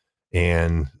band,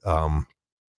 and then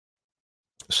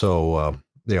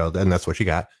that's what she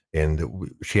got, and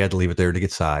she had to leave it there to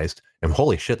get sized. And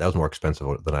holy shit, that was more expensive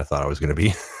than I thought it was going to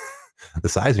be. The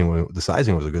sizing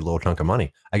was a good little chunk of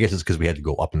money. I guess it's because we had to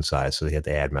go up in size, so they had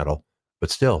to add metal.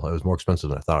 But still, it was more expensive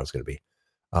than I thought it was going to be.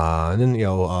 And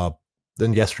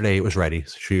then yesterday it was ready.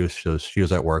 So she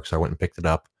was at work, so I went and picked it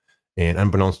up. And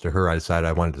unbeknownst to her, I decided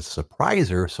I wanted to surprise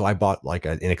her, so I bought like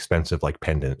an inexpensive like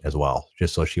pendant as well,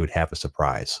 just so she would have a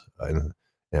surprise. And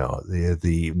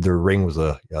the ring was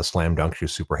a slam dunk. She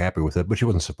was super happy with it, but she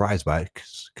wasn't surprised by it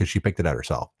because she picked it out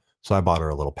herself. So I bought her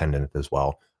a little pendant as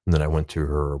well, and then I went to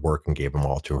her work and gave them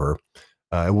all to her.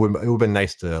 It would have been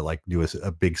nice to like do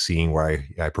a big scene where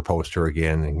I proposed to her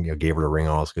again and gave her the ring,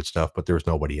 all this good stuff, but there was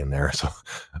nobody in there. So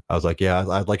I was like, yeah,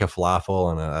 I'd like a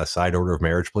falafel and a side order of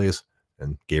marriage, please,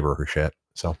 and gave her shit.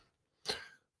 So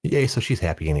yay, so she's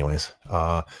happy anyways.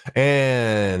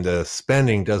 And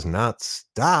spending does not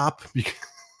stop because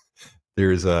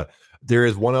there's a there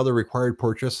is one other required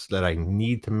purchase that I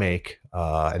need to make,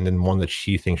 and then one that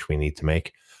she thinks we need to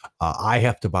make. I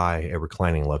have to buy a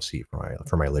reclining love seat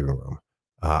for my living room.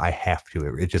 I have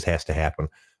to. It just has to happen.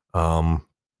 Um,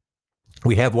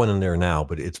 we have one in there now,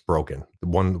 but it's broken.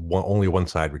 Only one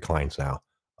side reclines now.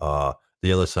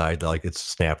 The other side, like it's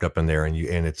snapped up in there, and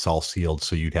it's all sealed,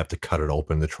 so you'd have to cut it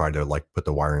open to try to like put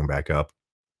the wiring back up.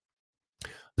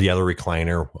 The other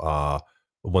recliner,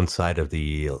 one side of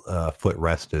the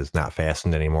footrest is not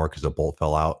fastened anymore because the bolt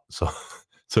fell out. So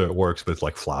so it works, but it's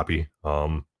like floppy.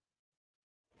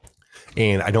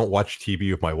 And I don't watch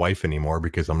TV with my wife anymore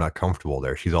because I'm not comfortable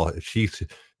there. She's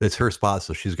it's her spot,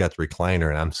 so she's got the recliner,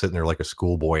 and I'm sitting there like a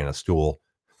schoolboy in a stool.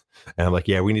 And I'm like,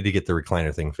 yeah, we need to get the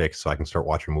recliner thing fixed so I can start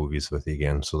watching movies with you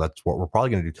again. So that's what we're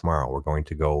probably going to do tomorrow. We're going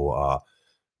to go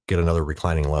get another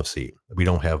reclining love seat. We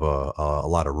don't have a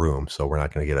lot of room, so we're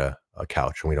not going to get a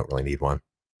couch, and we don't really need one.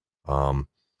 Um,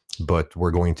 but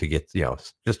we're going to get,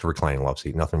 just a reclining love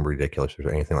seat, nothing ridiculous or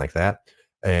anything like that.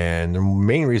 And the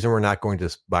main reason we're not going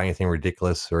to buy anything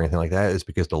ridiculous or anything like that is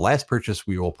because the last purchase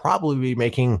we will probably be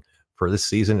making for this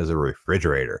season is a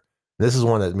refrigerator. This is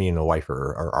one that me and the wife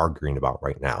are arguing about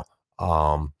right now.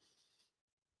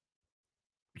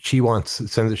 She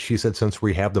said, since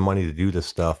we have the money to do this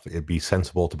stuff, it'd be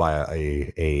sensible to buy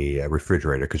a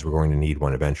refrigerator because we're going to need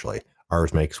one eventually.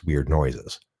 Ours makes weird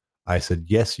noises. I said,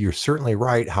 yes, you're certainly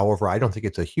right. However, I don't think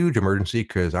it's a huge emergency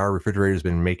because our refrigerator has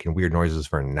been making weird noises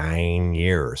for 9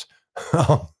 years.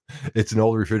 It's an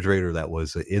old refrigerator that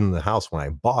was in the house when I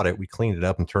bought it. We cleaned it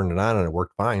up and turned it on and it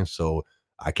worked fine. So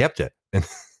I kept it.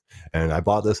 And I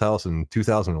bought this house in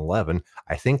 2011.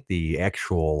 I think the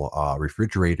actual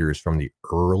refrigerator is from the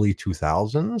early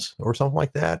 2000s or something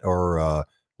like that, or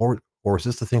is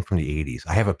this the thing from the 80s?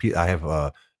 I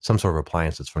have some sort of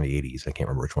appliance that's from the 80s. I can't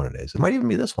remember which one it is. It might even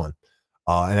be this one.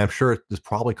 And I'm sure this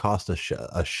probably cost a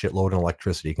shitload of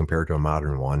electricity compared to a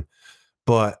modern one.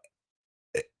 But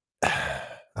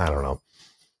I don't know.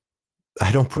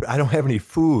 I don't have any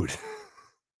food.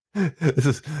 This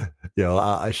is,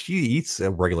 she eats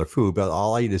regular food, but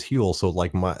all I eat is Huel. So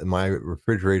like my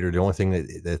refrigerator, the only thing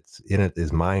that's in it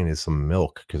is mine is some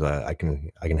milk because I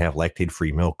can have lactate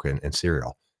free milk and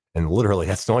cereal, and literally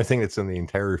that's the only thing that's in the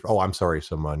entire. Oh, I'm sorry,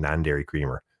 some non-dairy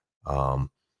creamer.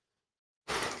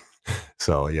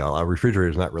 So a refrigerator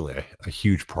is not really a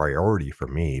huge priority for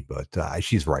me, but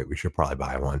she's right. We should probably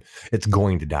buy one. It's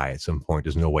going to die at some point.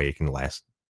 There's no way it can last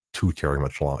too terribly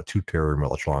much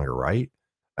longer, right?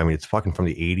 I mean, it's fucking from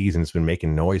the 80s and it's been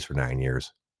making noise for 9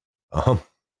 years.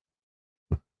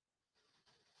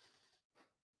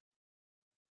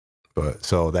 But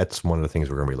so that's one of the things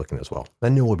we're going to be looking at as well.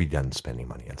 Then we'll be done spending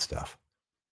money on stuff.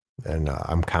 And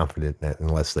I'm confident that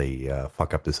unless they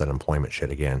fuck up this unemployment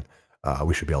shit again,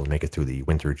 we should be able to make it through the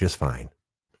winter just fine.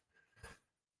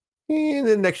 And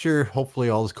then next year, hopefully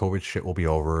all this COVID shit will be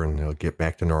over and they'll get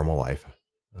back to normal life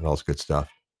and all this good stuff.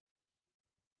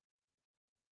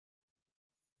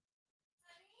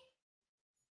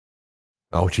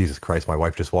 Oh, Jesus Christ. My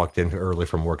wife just walked in early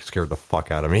from work, scared the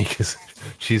fuck out of me because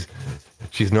she's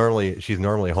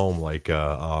normally home like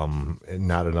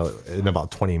not in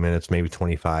about 20 minutes, maybe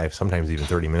 25, sometimes even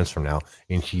 30 minutes from now,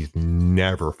 and she's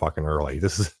never fucking early.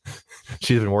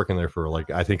 She's been working there for like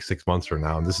I think 6 months from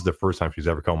now, and this is the first time she's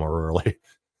ever come over early.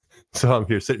 So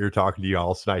I'm sitting here talking to you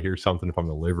all, and I hear something from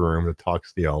the living room that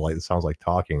talks to you, like it sounds like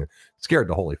talking. It scared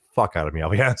the holy fuck out of me, I'll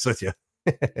be honest with you.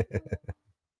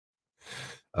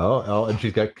 Oh, and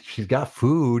she's got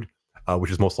food,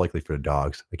 which is most likely for the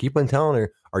dogs. I keep on telling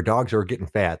her our dogs are getting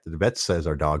fat. The vet says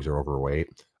our dogs are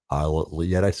overweight.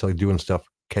 Yet I still doing stuff,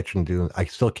 I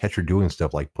still catch her doing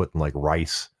stuff like putting like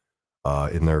rice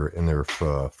in their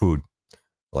food,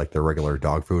 like their regular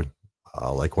dog food.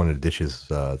 Like one of the dishes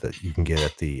that you can get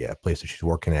at the place that she's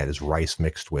working at is rice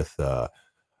mixed with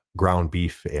ground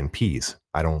beef and peas.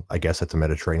 I guess that's a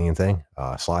Mediterranean thing.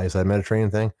 Sly, is that a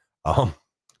Mediterranean thing?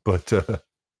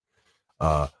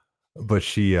 But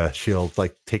she'll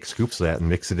like take scoops of that and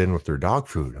mix it in with their dog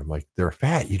food. I'm like, they're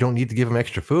fat. You don't need to give them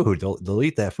extra food. They'll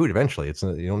eat that food eventually.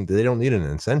 They don't need an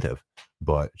incentive.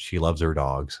 But she loves her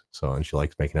dogs, and she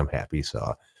likes making them happy.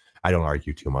 So I don't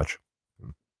argue too much.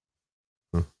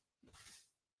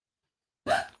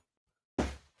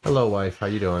 Hello, wife. How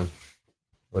you doing?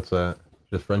 What's that?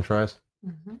 Just French fries?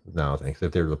 Mm-hmm. No, thanks.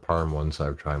 If they're the Parm ones, I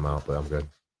would try them out, but I'm good.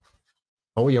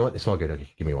 Oh, you know what? They smell good. Okay,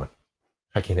 give me one.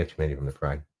 I can't have too many of them to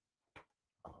fry.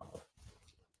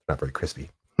 Not very crispy.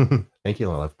 Thank you,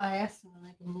 love. I asked him and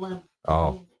I can limp.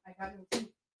 Oh. I got him too.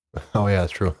 Oh yeah,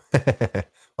 that's true.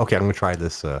 Okay, I'm gonna try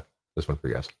this one for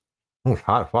you guys. Oh, it's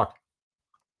hot as fuck.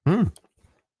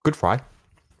 Good fry.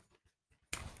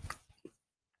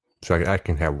 So I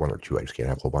can have one or two. I just can't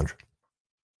have a whole bunch.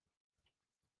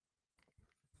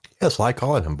 Yes, I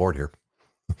call it. I'm bored here.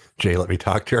 Jay, let me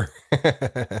talk to her.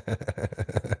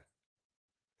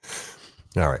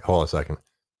 All right, hold on a second.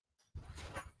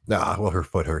 Nah, well, her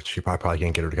foot hurts. She probably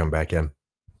can't get her to come back in.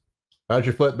 How's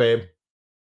your foot, babe?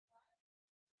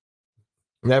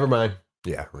 Never mind.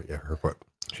 Yeah, her foot.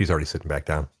 She's already sitting back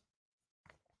down.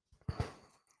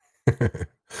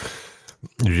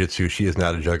 Jiu-jitsu, she is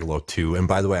not a juggalo too. And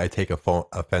by the way, I take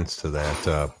offense to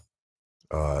that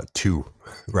two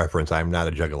reference. I'm not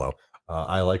a juggalo.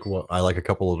 I like a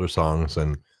couple of their songs,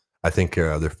 and I think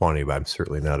they're funny, but I'm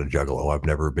certainly not a juggalo. I've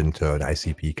never been to an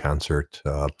ICP concert.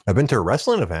 I've been to a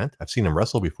wrestling event. I've seen them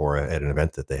wrestle before at an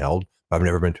event that they held. I've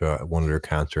never been to one of their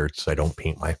concerts. I don't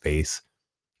paint my face.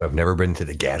 I've never been to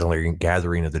the gathering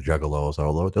of the juggalos,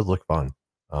 although it does look fun.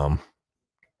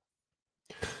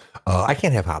 I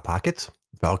can't have Hot Pockets.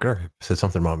 Falconer said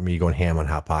something about me going ham on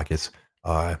Hot Pockets.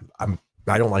 I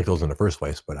don't like those in the first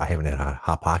place, but I haven't had a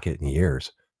Hot Pocket in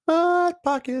years. Hot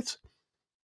Pockets.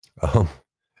 Um,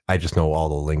 I just know all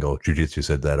the lingo. Jiu-Jitsu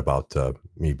said that about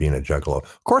me being a juggalo.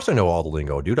 Of course, I know all the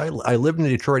lingo, dude. I live in the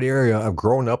Detroit area. I've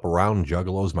grown up around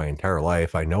juggalos my entire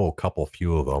life. I know a couple,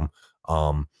 few of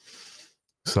them.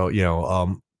 So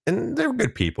and they're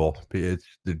good people. They're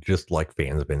just like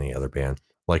fans of any other band.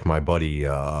 Like my buddy,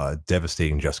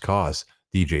 Devastating Just Cause,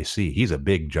 DJC. He's a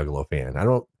big Juggalo fan. I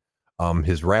don't.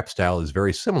 His rap style is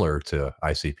very similar to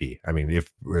ICP. I mean,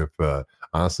 if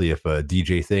honestly, if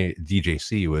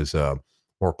DJC was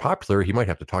more popular, he might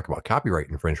have to talk about copyright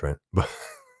infringement.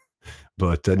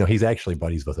 But no, he's actually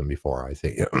buddies with him before. I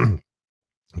think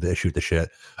they shoot the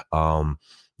shit.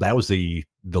 That was the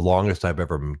longest I've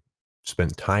ever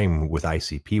spent time with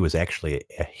ICP was actually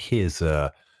at his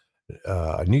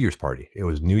New Year's party. It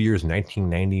was New Year's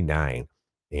 1999,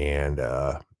 and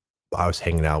I was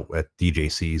hanging out at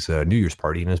DJC's New Year's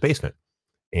party in his basement,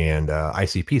 and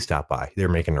ICP stopped by. They're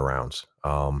making the rounds,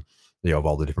 of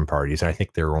all the different parties, and I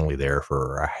think they were only there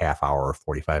for a half hour,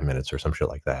 45 minutes, or some shit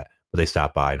like that. But they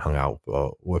stopped by and hung out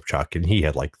with Chuck, and he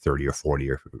had like 30 or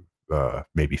 40 or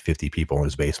maybe 50 people in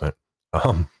his basement.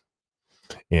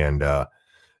 And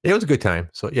it was a good time.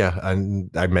 So yeah, and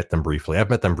I met them briefly.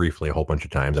 I've met them briefly a whole bunch of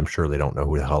times. I'm sure they don't know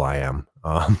who the hell I am.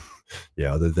 I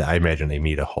imagine they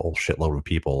meet a whole shitload of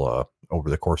people over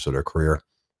the course of their career.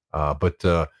 But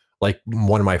like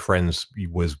one of my friends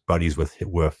was buddies with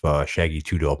Shaggy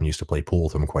Two Dope and used to play pool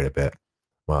with him quite a bit.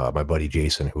 My buddy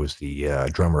Jason, who was the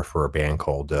drummer for a band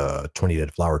called 20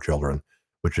 Dead Flower Children,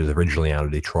 which was originally out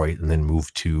of Detroit and then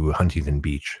moved to Huntington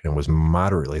Beach and was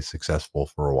moderately successful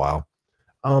for a while.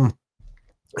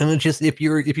 And it's just if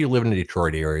you live in the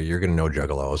Detroit area, you're gonna know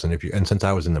juggalos. And since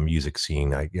I was in the music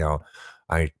scene,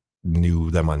 I knew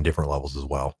them on different levels as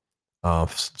well.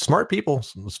 Smart people,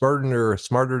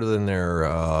 smarter than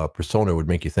their persona would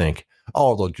make you think.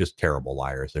 Oh, they're just terrible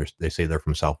liars. They say they're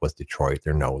from Southwest Detroit.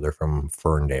 They're from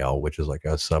Ferndale, which is like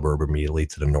a suburb immediately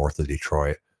to the north of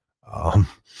Detroit.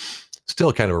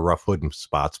 Still kind of a rough hood in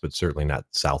spots, but certainly not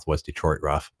Southwest Detroit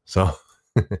rough. So.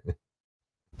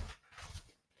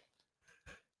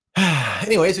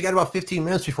 Anyways, we got about 15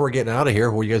 minutes before we're getting out of here.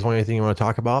 Well, you guys want anything you want to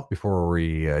talk about before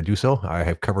we do so? I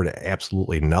have covered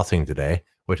absolutely nothing today,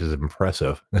 which is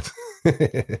impressive.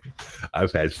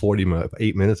 I've had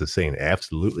 48 minutes of saying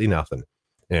absolutely nothing.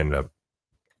 And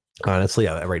honestly,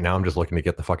 right now I'm just looking to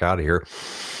get the fuck out of here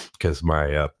because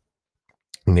my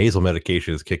nasal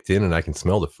medication has kicked in and I can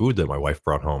smell the food that my wife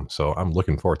brought home. So I'm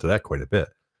looking forward to that quite a bit.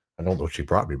 I don't know what she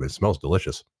brought me, but it smells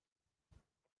delicious.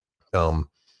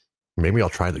 Maybe I'll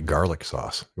try the garlic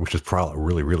sauce, which is probably a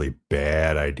really, really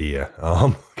bad idea.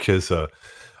 Because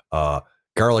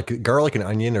garlic and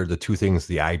onion are the two things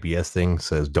the IBS thing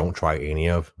says don't try any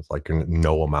of. It's like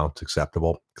no amounts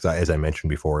acceptable. Because as I mentioned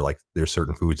before, like there's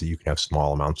certain foods that you can have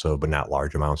small amounts of, but not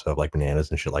large amounts of, like bananas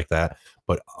and shit like that.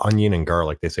 But onion and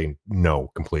garlic, they say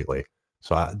no completely.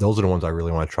 So those are the ones I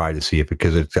really want to try to see if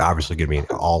because it's obviously going to be an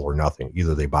all or nothing.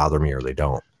 Either they bother me or they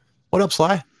don't. What up,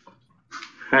 Sly?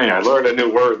 Hey, I learned a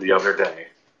new word the other day.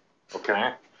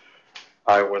 Okay,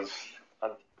 I was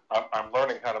I'm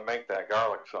learning how to make that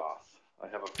garlic sauce. I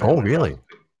have a family really?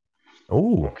 recipe.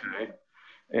 Oh, Okay,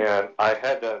 and I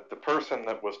had the person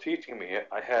that was teaching me it.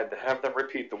 I had to have them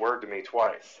repeat the word to me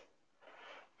twice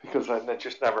because I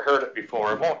just never heard it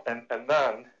before. And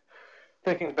then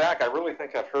thinking back, I really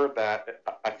think I've heard that.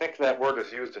 I think that word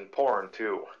is used in porn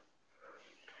too.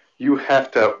 You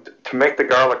have to make the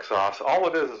garlic sauce. All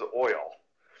it is oil.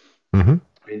 mm-hmm.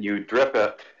 And you drip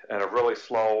it at a really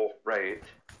slow rate.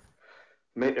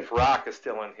 If Rock is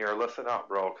still in here, listen up,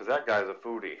 bro, because that guy's a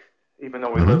foodie. Even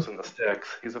though he lives in the sticks,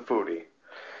 he's a foodie.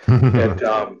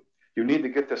 And you need to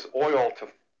get this oil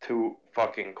to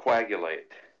fucking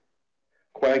coagulate.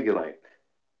 Coagulate.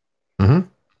 Mm-hmm.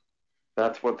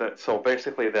 That's what that. So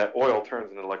basically, that oil turns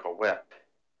into like a wet.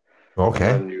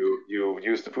 Okay. And then you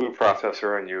use the food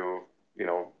processor and you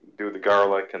do the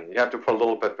garlic and you have to put a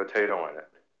little bit of potato in it.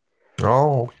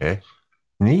 Oh, okay.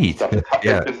 Neat.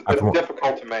 Yeah. It's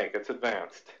difficult to make. It's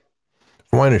advanced.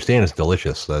 From what I understand, it's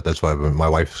delicious. That's why my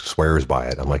wife swears by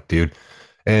it. I'm like, dude.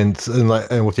 And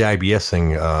with the IBS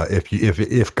thing,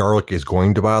 if garlic is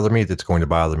going to bother me, that's going to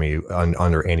bother me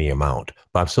under any amount.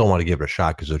 But I still want to give it a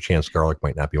shot because there's a chance garlic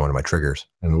might not be one of my triggers,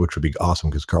 and which would be awesome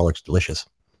because garlic's delicious.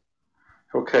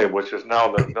 Okay, which is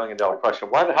now the $1 million question.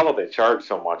 Why the hell do they charge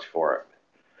so much for it?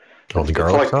 Oh, the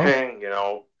garlic it's like sauce? paying,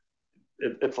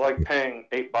 it's like paying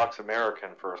 $8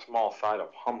 American for a small side of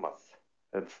hummus.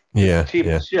 It's cheap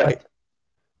as shit.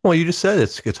 Well, you just said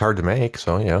it's hard to make,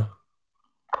 so yeah.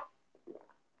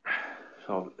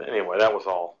 So anyway, that was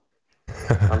all.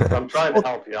 I'm trying to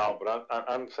Well, help you out, but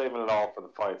I'm saving it all for the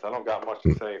fights. I don't got much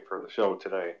to say for the show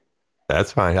today.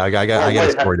 that's fine. I Oh got a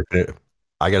wait, story to finish.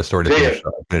 I got a story to Jay,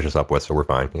 finish us up with, so we're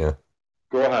fine. Yeah.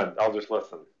 go ahead. I'll just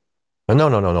listen.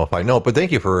 No, fine. No, but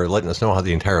thank you for letting us know how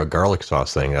the entire garlic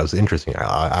sauce thing. That was interesting.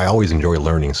 I always enjoy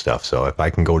learning stuff. So if I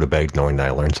can go to bed knowing that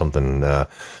I learned something that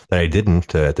I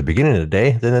didn't at the beginning of the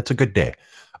day, then it's a good day.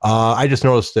 I just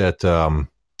noticed that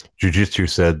Jujitsu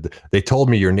said they told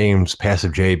me your name's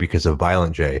Passive J because of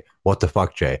Violent J. What the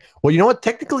fuck, J? Well, you know what?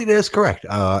 Technically, that is correct.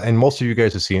 And most of you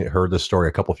guys have heard this story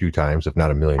a few times, if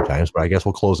not a million times. But I guess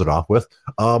we'll close it off with.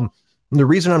 The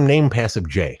reason I'm named Passive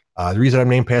J,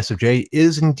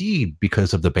 is indeed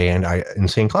because of the band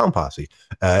Insane Clown Posse.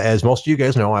 As most of you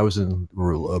guys know, I was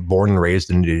born and raised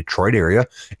in the Detroit area,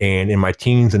 and in my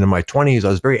teens and in my 20s, I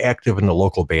was very active in the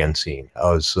local band scene.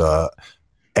 I was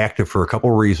active for a couple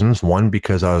of reasons. One,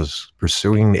 because I was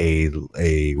pursuing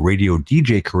a radio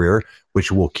DJ career,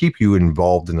 which will keep you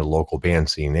involved in the local band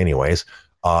scene anyways.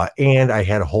 And I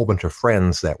had a whole bunch of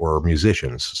friends that were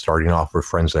musicians, starting off with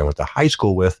friends that I went to high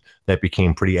school with that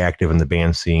became pretty active in the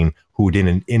band scene, who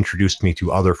then introduced me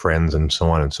to other friends and so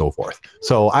on and so forth.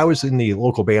 So I was in the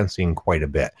local band scene quite a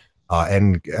bit.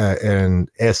 And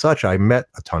as such, I met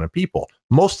a ton of people,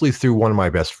 mostly through one of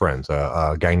my best friends,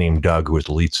 a guy named Doug, who was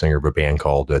the lead singer of a band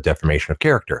called Defamation of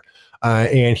Character.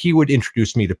 And he would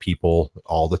introduce me to people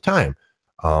all the time.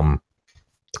 And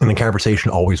the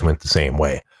conversation always went the same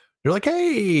way. You're like,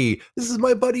 hey, this is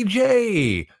my buddy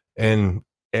Jay. And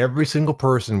every single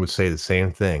person would say the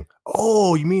same thing.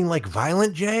 Oh, you mean like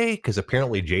Violent J? Because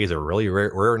apparently Jay is a really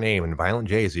rare name, and Violent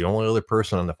J is the only other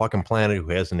person on the fucking planet who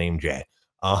has the name Jay.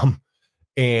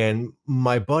 And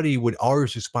my buddy would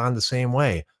always respond the same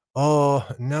way. Oh,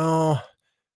 no,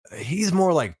 he's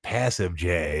more like Passive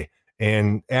J.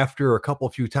 And after a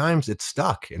few times, it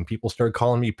stuck, and people started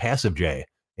calling me Passive J.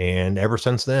 And ever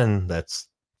since then, that's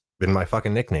been my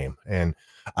fucking nickname. And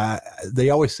they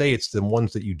always say it's the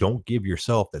ones that you don't give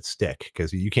yourself that stick,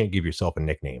 because you can't give yourself a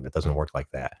nickname. It doesn't work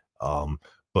like that.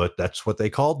 But that's what they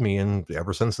called me, and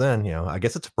ever since then, I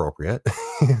guess it's appropriate.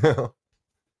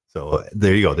 So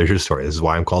there you go. There's your story. This is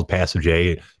why I'm called Passive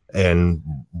J, and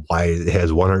why it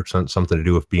has 100% something to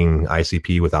do with being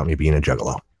ICP without me being a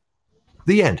juggalo.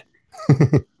 The end.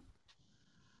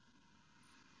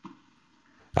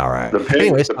 All right.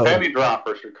 Anyways, the penny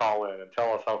dropper should call in and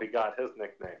tell us how he got his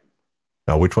nickname.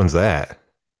 Now, which one's that?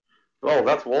 Oh,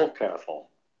 that's Wolf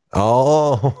Castle.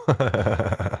 Oh,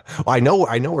 well,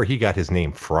 I know where he got his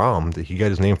name from. He got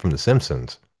his name from The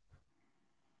Simpsons.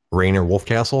 Rainer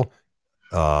Wolfcastle.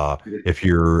 If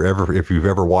you've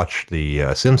ever watched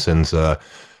The Simpsons,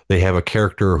 they have a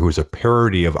character who's a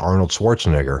parody of Arnold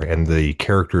Schwarzenegger, and the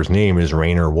character's name is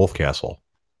Rainer Wolfcastle.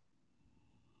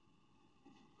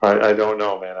 I don't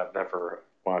know, man. I've never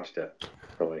watched it.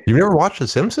 Really. You've never watched The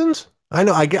Simpsons? I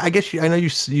know. I guess I know you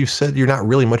said you're not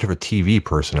really much of a TV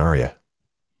person, are you?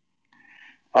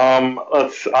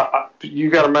 You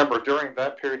got to remember during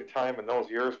that period of time in those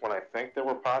years when I think they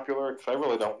were popular, because I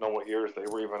really don't know what years they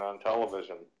were even on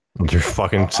television. They're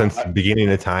fucking since the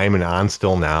beginning of time and on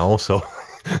still now. So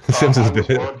Simpsons. I was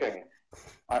working.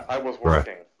 I was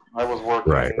working. Right. I was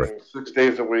working right. 6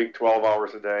 days a week, 12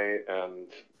 hours a day, and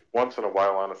once in a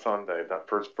while on a Sunday. That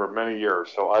for many years.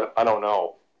 So I don't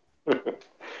know.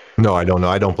 No, I don't know.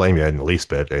 I don't blame you in the least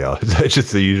bit. It's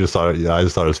just that you just thought. I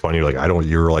just thought it was funny. Like I don't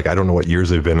know what years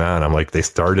they've been on. I'm like, they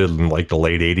started in like the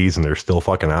late '80s and they're still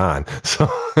fucking on. So,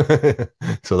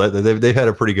 so they've had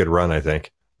a pretty good run, I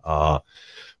think. But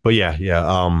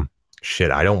yeah.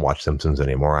 Shit, I don't watch Simpsons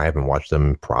anymore. I haven't watched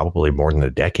them probably more than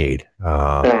a decade.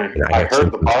 I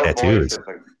heard the Bart voice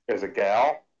is a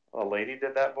gal. A lady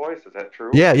did that voice. Is that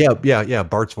true? Yeah.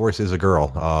 Bart's voice is a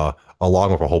girl,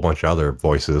 along with a whole bunch of other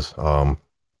voices. I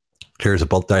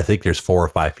think there's 4 or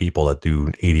 5 people that do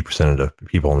 80% of the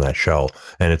people in that show,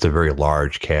 and it's a very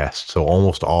large cast. So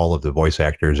almost all of the voice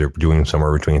actors are doing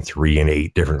somewhere between 3 and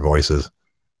 8 different voices.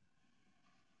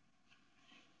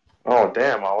 Oh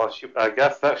damn! I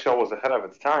guess that show was ahead of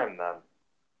its time then.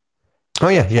 Oh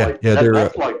yeah.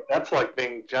 That's like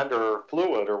being gender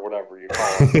fluid or whatever you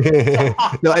call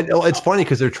it. No, it's funny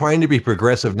because they're trying to be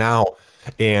progressive now,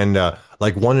 and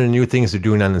like one of the new things they're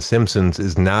doing on The Simpsons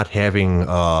is not having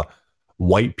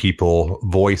white people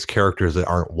voice characters that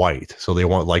aren't white. So they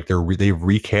want they've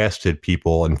recasted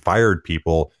people and fired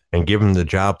people and given the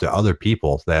job to other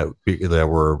people that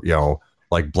were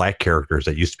like black characters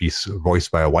that used to be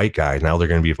voiced by a white guy. Now they're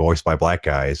going to be voiced by black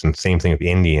guys, and same thing with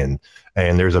Indian.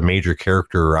 And there's a major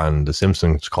character on The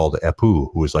Simpsons called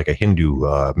Apu, who is like a Hindu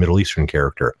Middle Eastern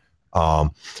character,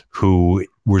 who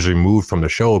was removed from the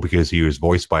show because he was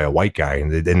voiced by a white guy,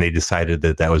 and then they decided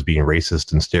that was being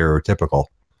racist and stereotypical.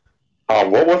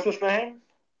 What was his name?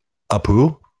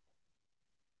 Apu?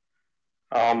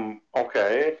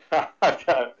 Okay.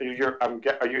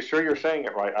 Are you sure you're saying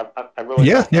it right? I really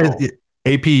don't know. Yeah,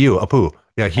 APU, Apu.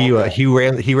 Yeah, Okay.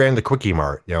 he ran the Quickie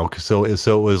Mart, so it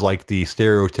was like the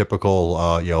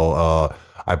stereotypical,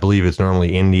 I believe it's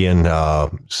normally Indian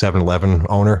 7-Eleven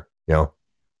owner,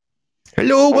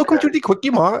 Hello, welcome to the Quickie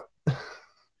Mart.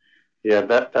 Yeah,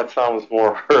 that sounds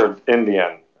more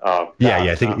Indian. I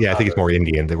think it's more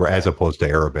Indian as opposed to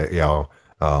Arabic,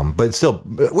 but still,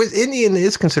 with Indian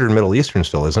is considered Middle Eastern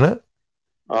still, isn't it?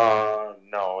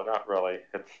 No, not really.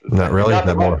 Not really.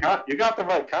 You got the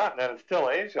right continent. It's still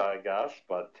Asia, I guess,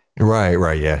 but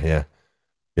right, yeah.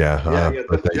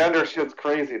 The gender shit's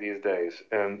crazy these days,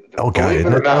 and God, believe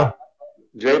isn't it or it though? not,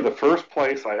 Jay, the first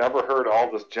place I ever heard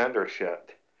all this gender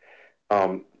shit,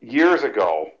 years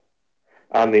ago,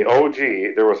 on the OG,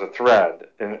 there was a thread,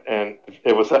 and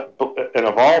it was, and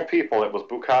of all people, it was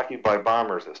Bukkake by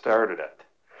Bombers that started it.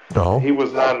 Oh. He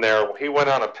was on there. He went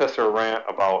on a pisser rant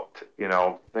about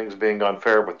things being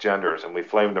unfair with genders, and we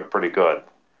flamed him pretty good.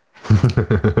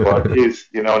 But he's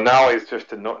now he's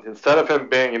just instead of him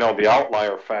being the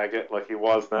outlier faggot like he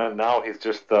was then, now he's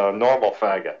just a normal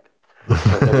faggot.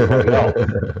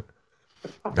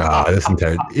 This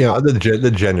entire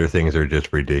the gender things are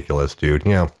just ridiculous, dude.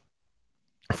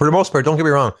 For the most part, don't get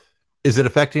me wrong. Is it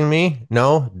affecting me?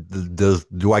 No.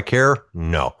 Do I care?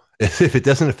 No. If it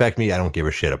doesn't affect me, I don't give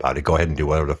a shit about it. Go ahead and do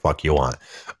whatever the fuck you want.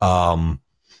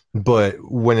 But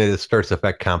when it starts to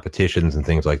affect competitions and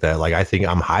things like that, like I think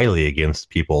I'm highly against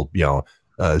people,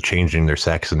 changing their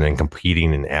sex and then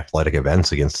competing in athletic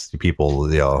events against people,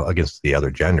 against the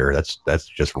other gender. That's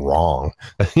just wrong.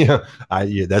 I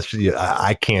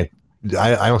can't.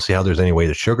 I don't see how there's any way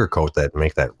to sugarcoat that and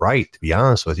make that right. To be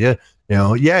honest with you,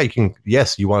 you can.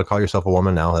 Yes, you want to call yourself a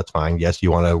woman now. That's fine. Yes, you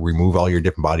want to remove all your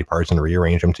different body parts and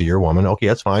rearrange them to your woman. Okay,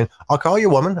 that's fine. I'll call you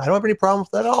a woman. I don't have any problem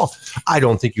with that at all. I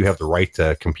don't think you have the right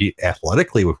to compete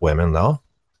athletically with women, though.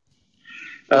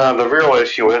 The real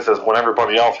issue is when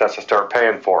everybody else has to start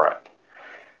paying for it.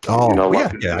 Oh,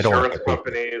 insurance I don't like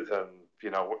companies and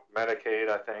Medicaid,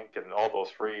 I think, and all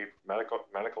those free medical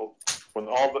when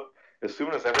as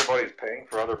soon as everybody's paying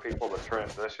for other people to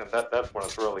transition, that's when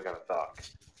it's really going to suck.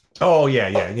 Oh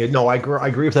yeah. No, I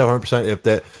agree with that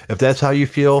 100%. If that's how you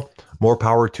feel, more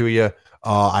power to you.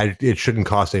 It shouldn't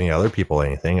cost any other people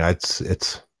anything. It's.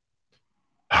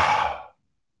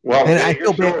 Well, and I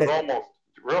feel bad. Almost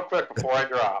real quick before I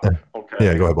drop. Okay.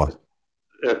 Yeah, go ahead, boss.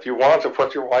 If you want to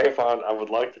put your wife on, I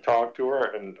would like to talk to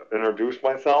her and introduce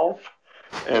myself.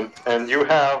 And you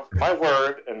have my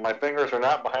word, and my fingers are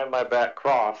not behind my back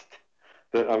crossed,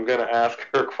 that I'm going to ask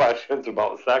her questions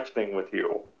about sexting with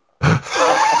you. I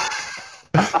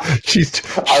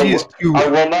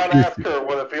will not ask her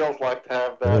what it feels like to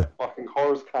have that fucking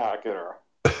horse cock in her.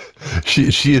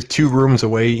 She is 2 rooms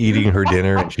away eating her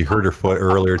dinner, and she hurt her foot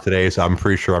earlier today, so I'm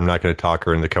pretty sure I'm not going to talk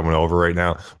her into coming over right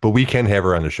now. But we can have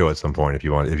her on the show at some point if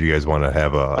you guys want to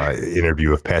have a interview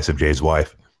with Passive Jay's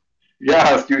wife.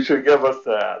 Yes, you should give us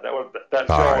that. That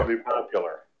show would be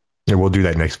popular. Yeah, we'll do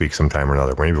that next week sometime or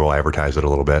another. Maybe we'll advertise it a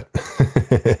little bit.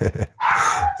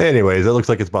 Anyways, it looks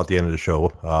like it's about the end of the show.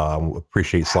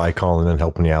 Appreciate Sly calling in and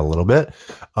helping me out a little bit.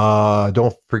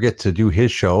 Don't forget to do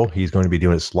his show. He's going to be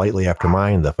doing it slightly after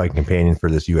mine, the Fight Companion for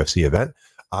this UFC event.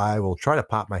 I will try to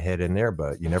pop my head in there,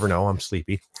 but you never know. I'm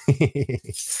sleepy.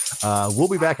 We'll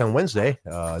be back on Wednesday.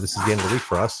 This is the end of the week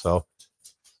for us, so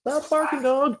stop barking,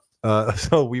 dog.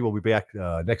 So we will be back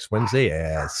next Wednesday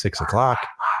at 6:00.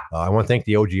 I want to thank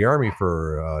the OG Army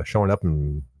for showing up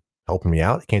and helping me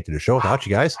out. I can't do the show without you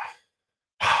guys.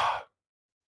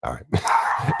 All right.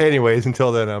 Anyways,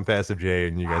 until then, I'm Passive J,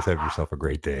 and you guys have yourself a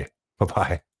great day.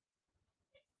 Bye-bye.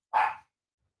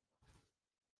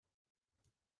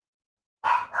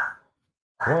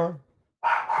 Come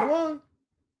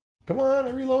on, I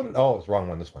reloaded. Oh, it's the wrong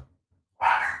one, this one.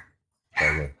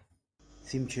 Okay.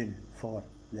 Theme tune for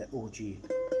the OG.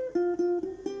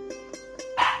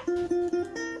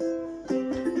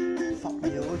 Fuck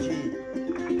the OG.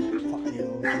 Fuck the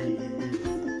OG.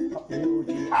 Fuck the OG.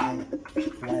 I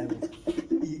wild.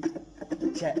 Eat.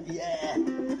 Chat. Yeah.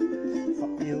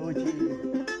 Fuck the OG.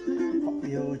 Fuck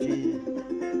the OG.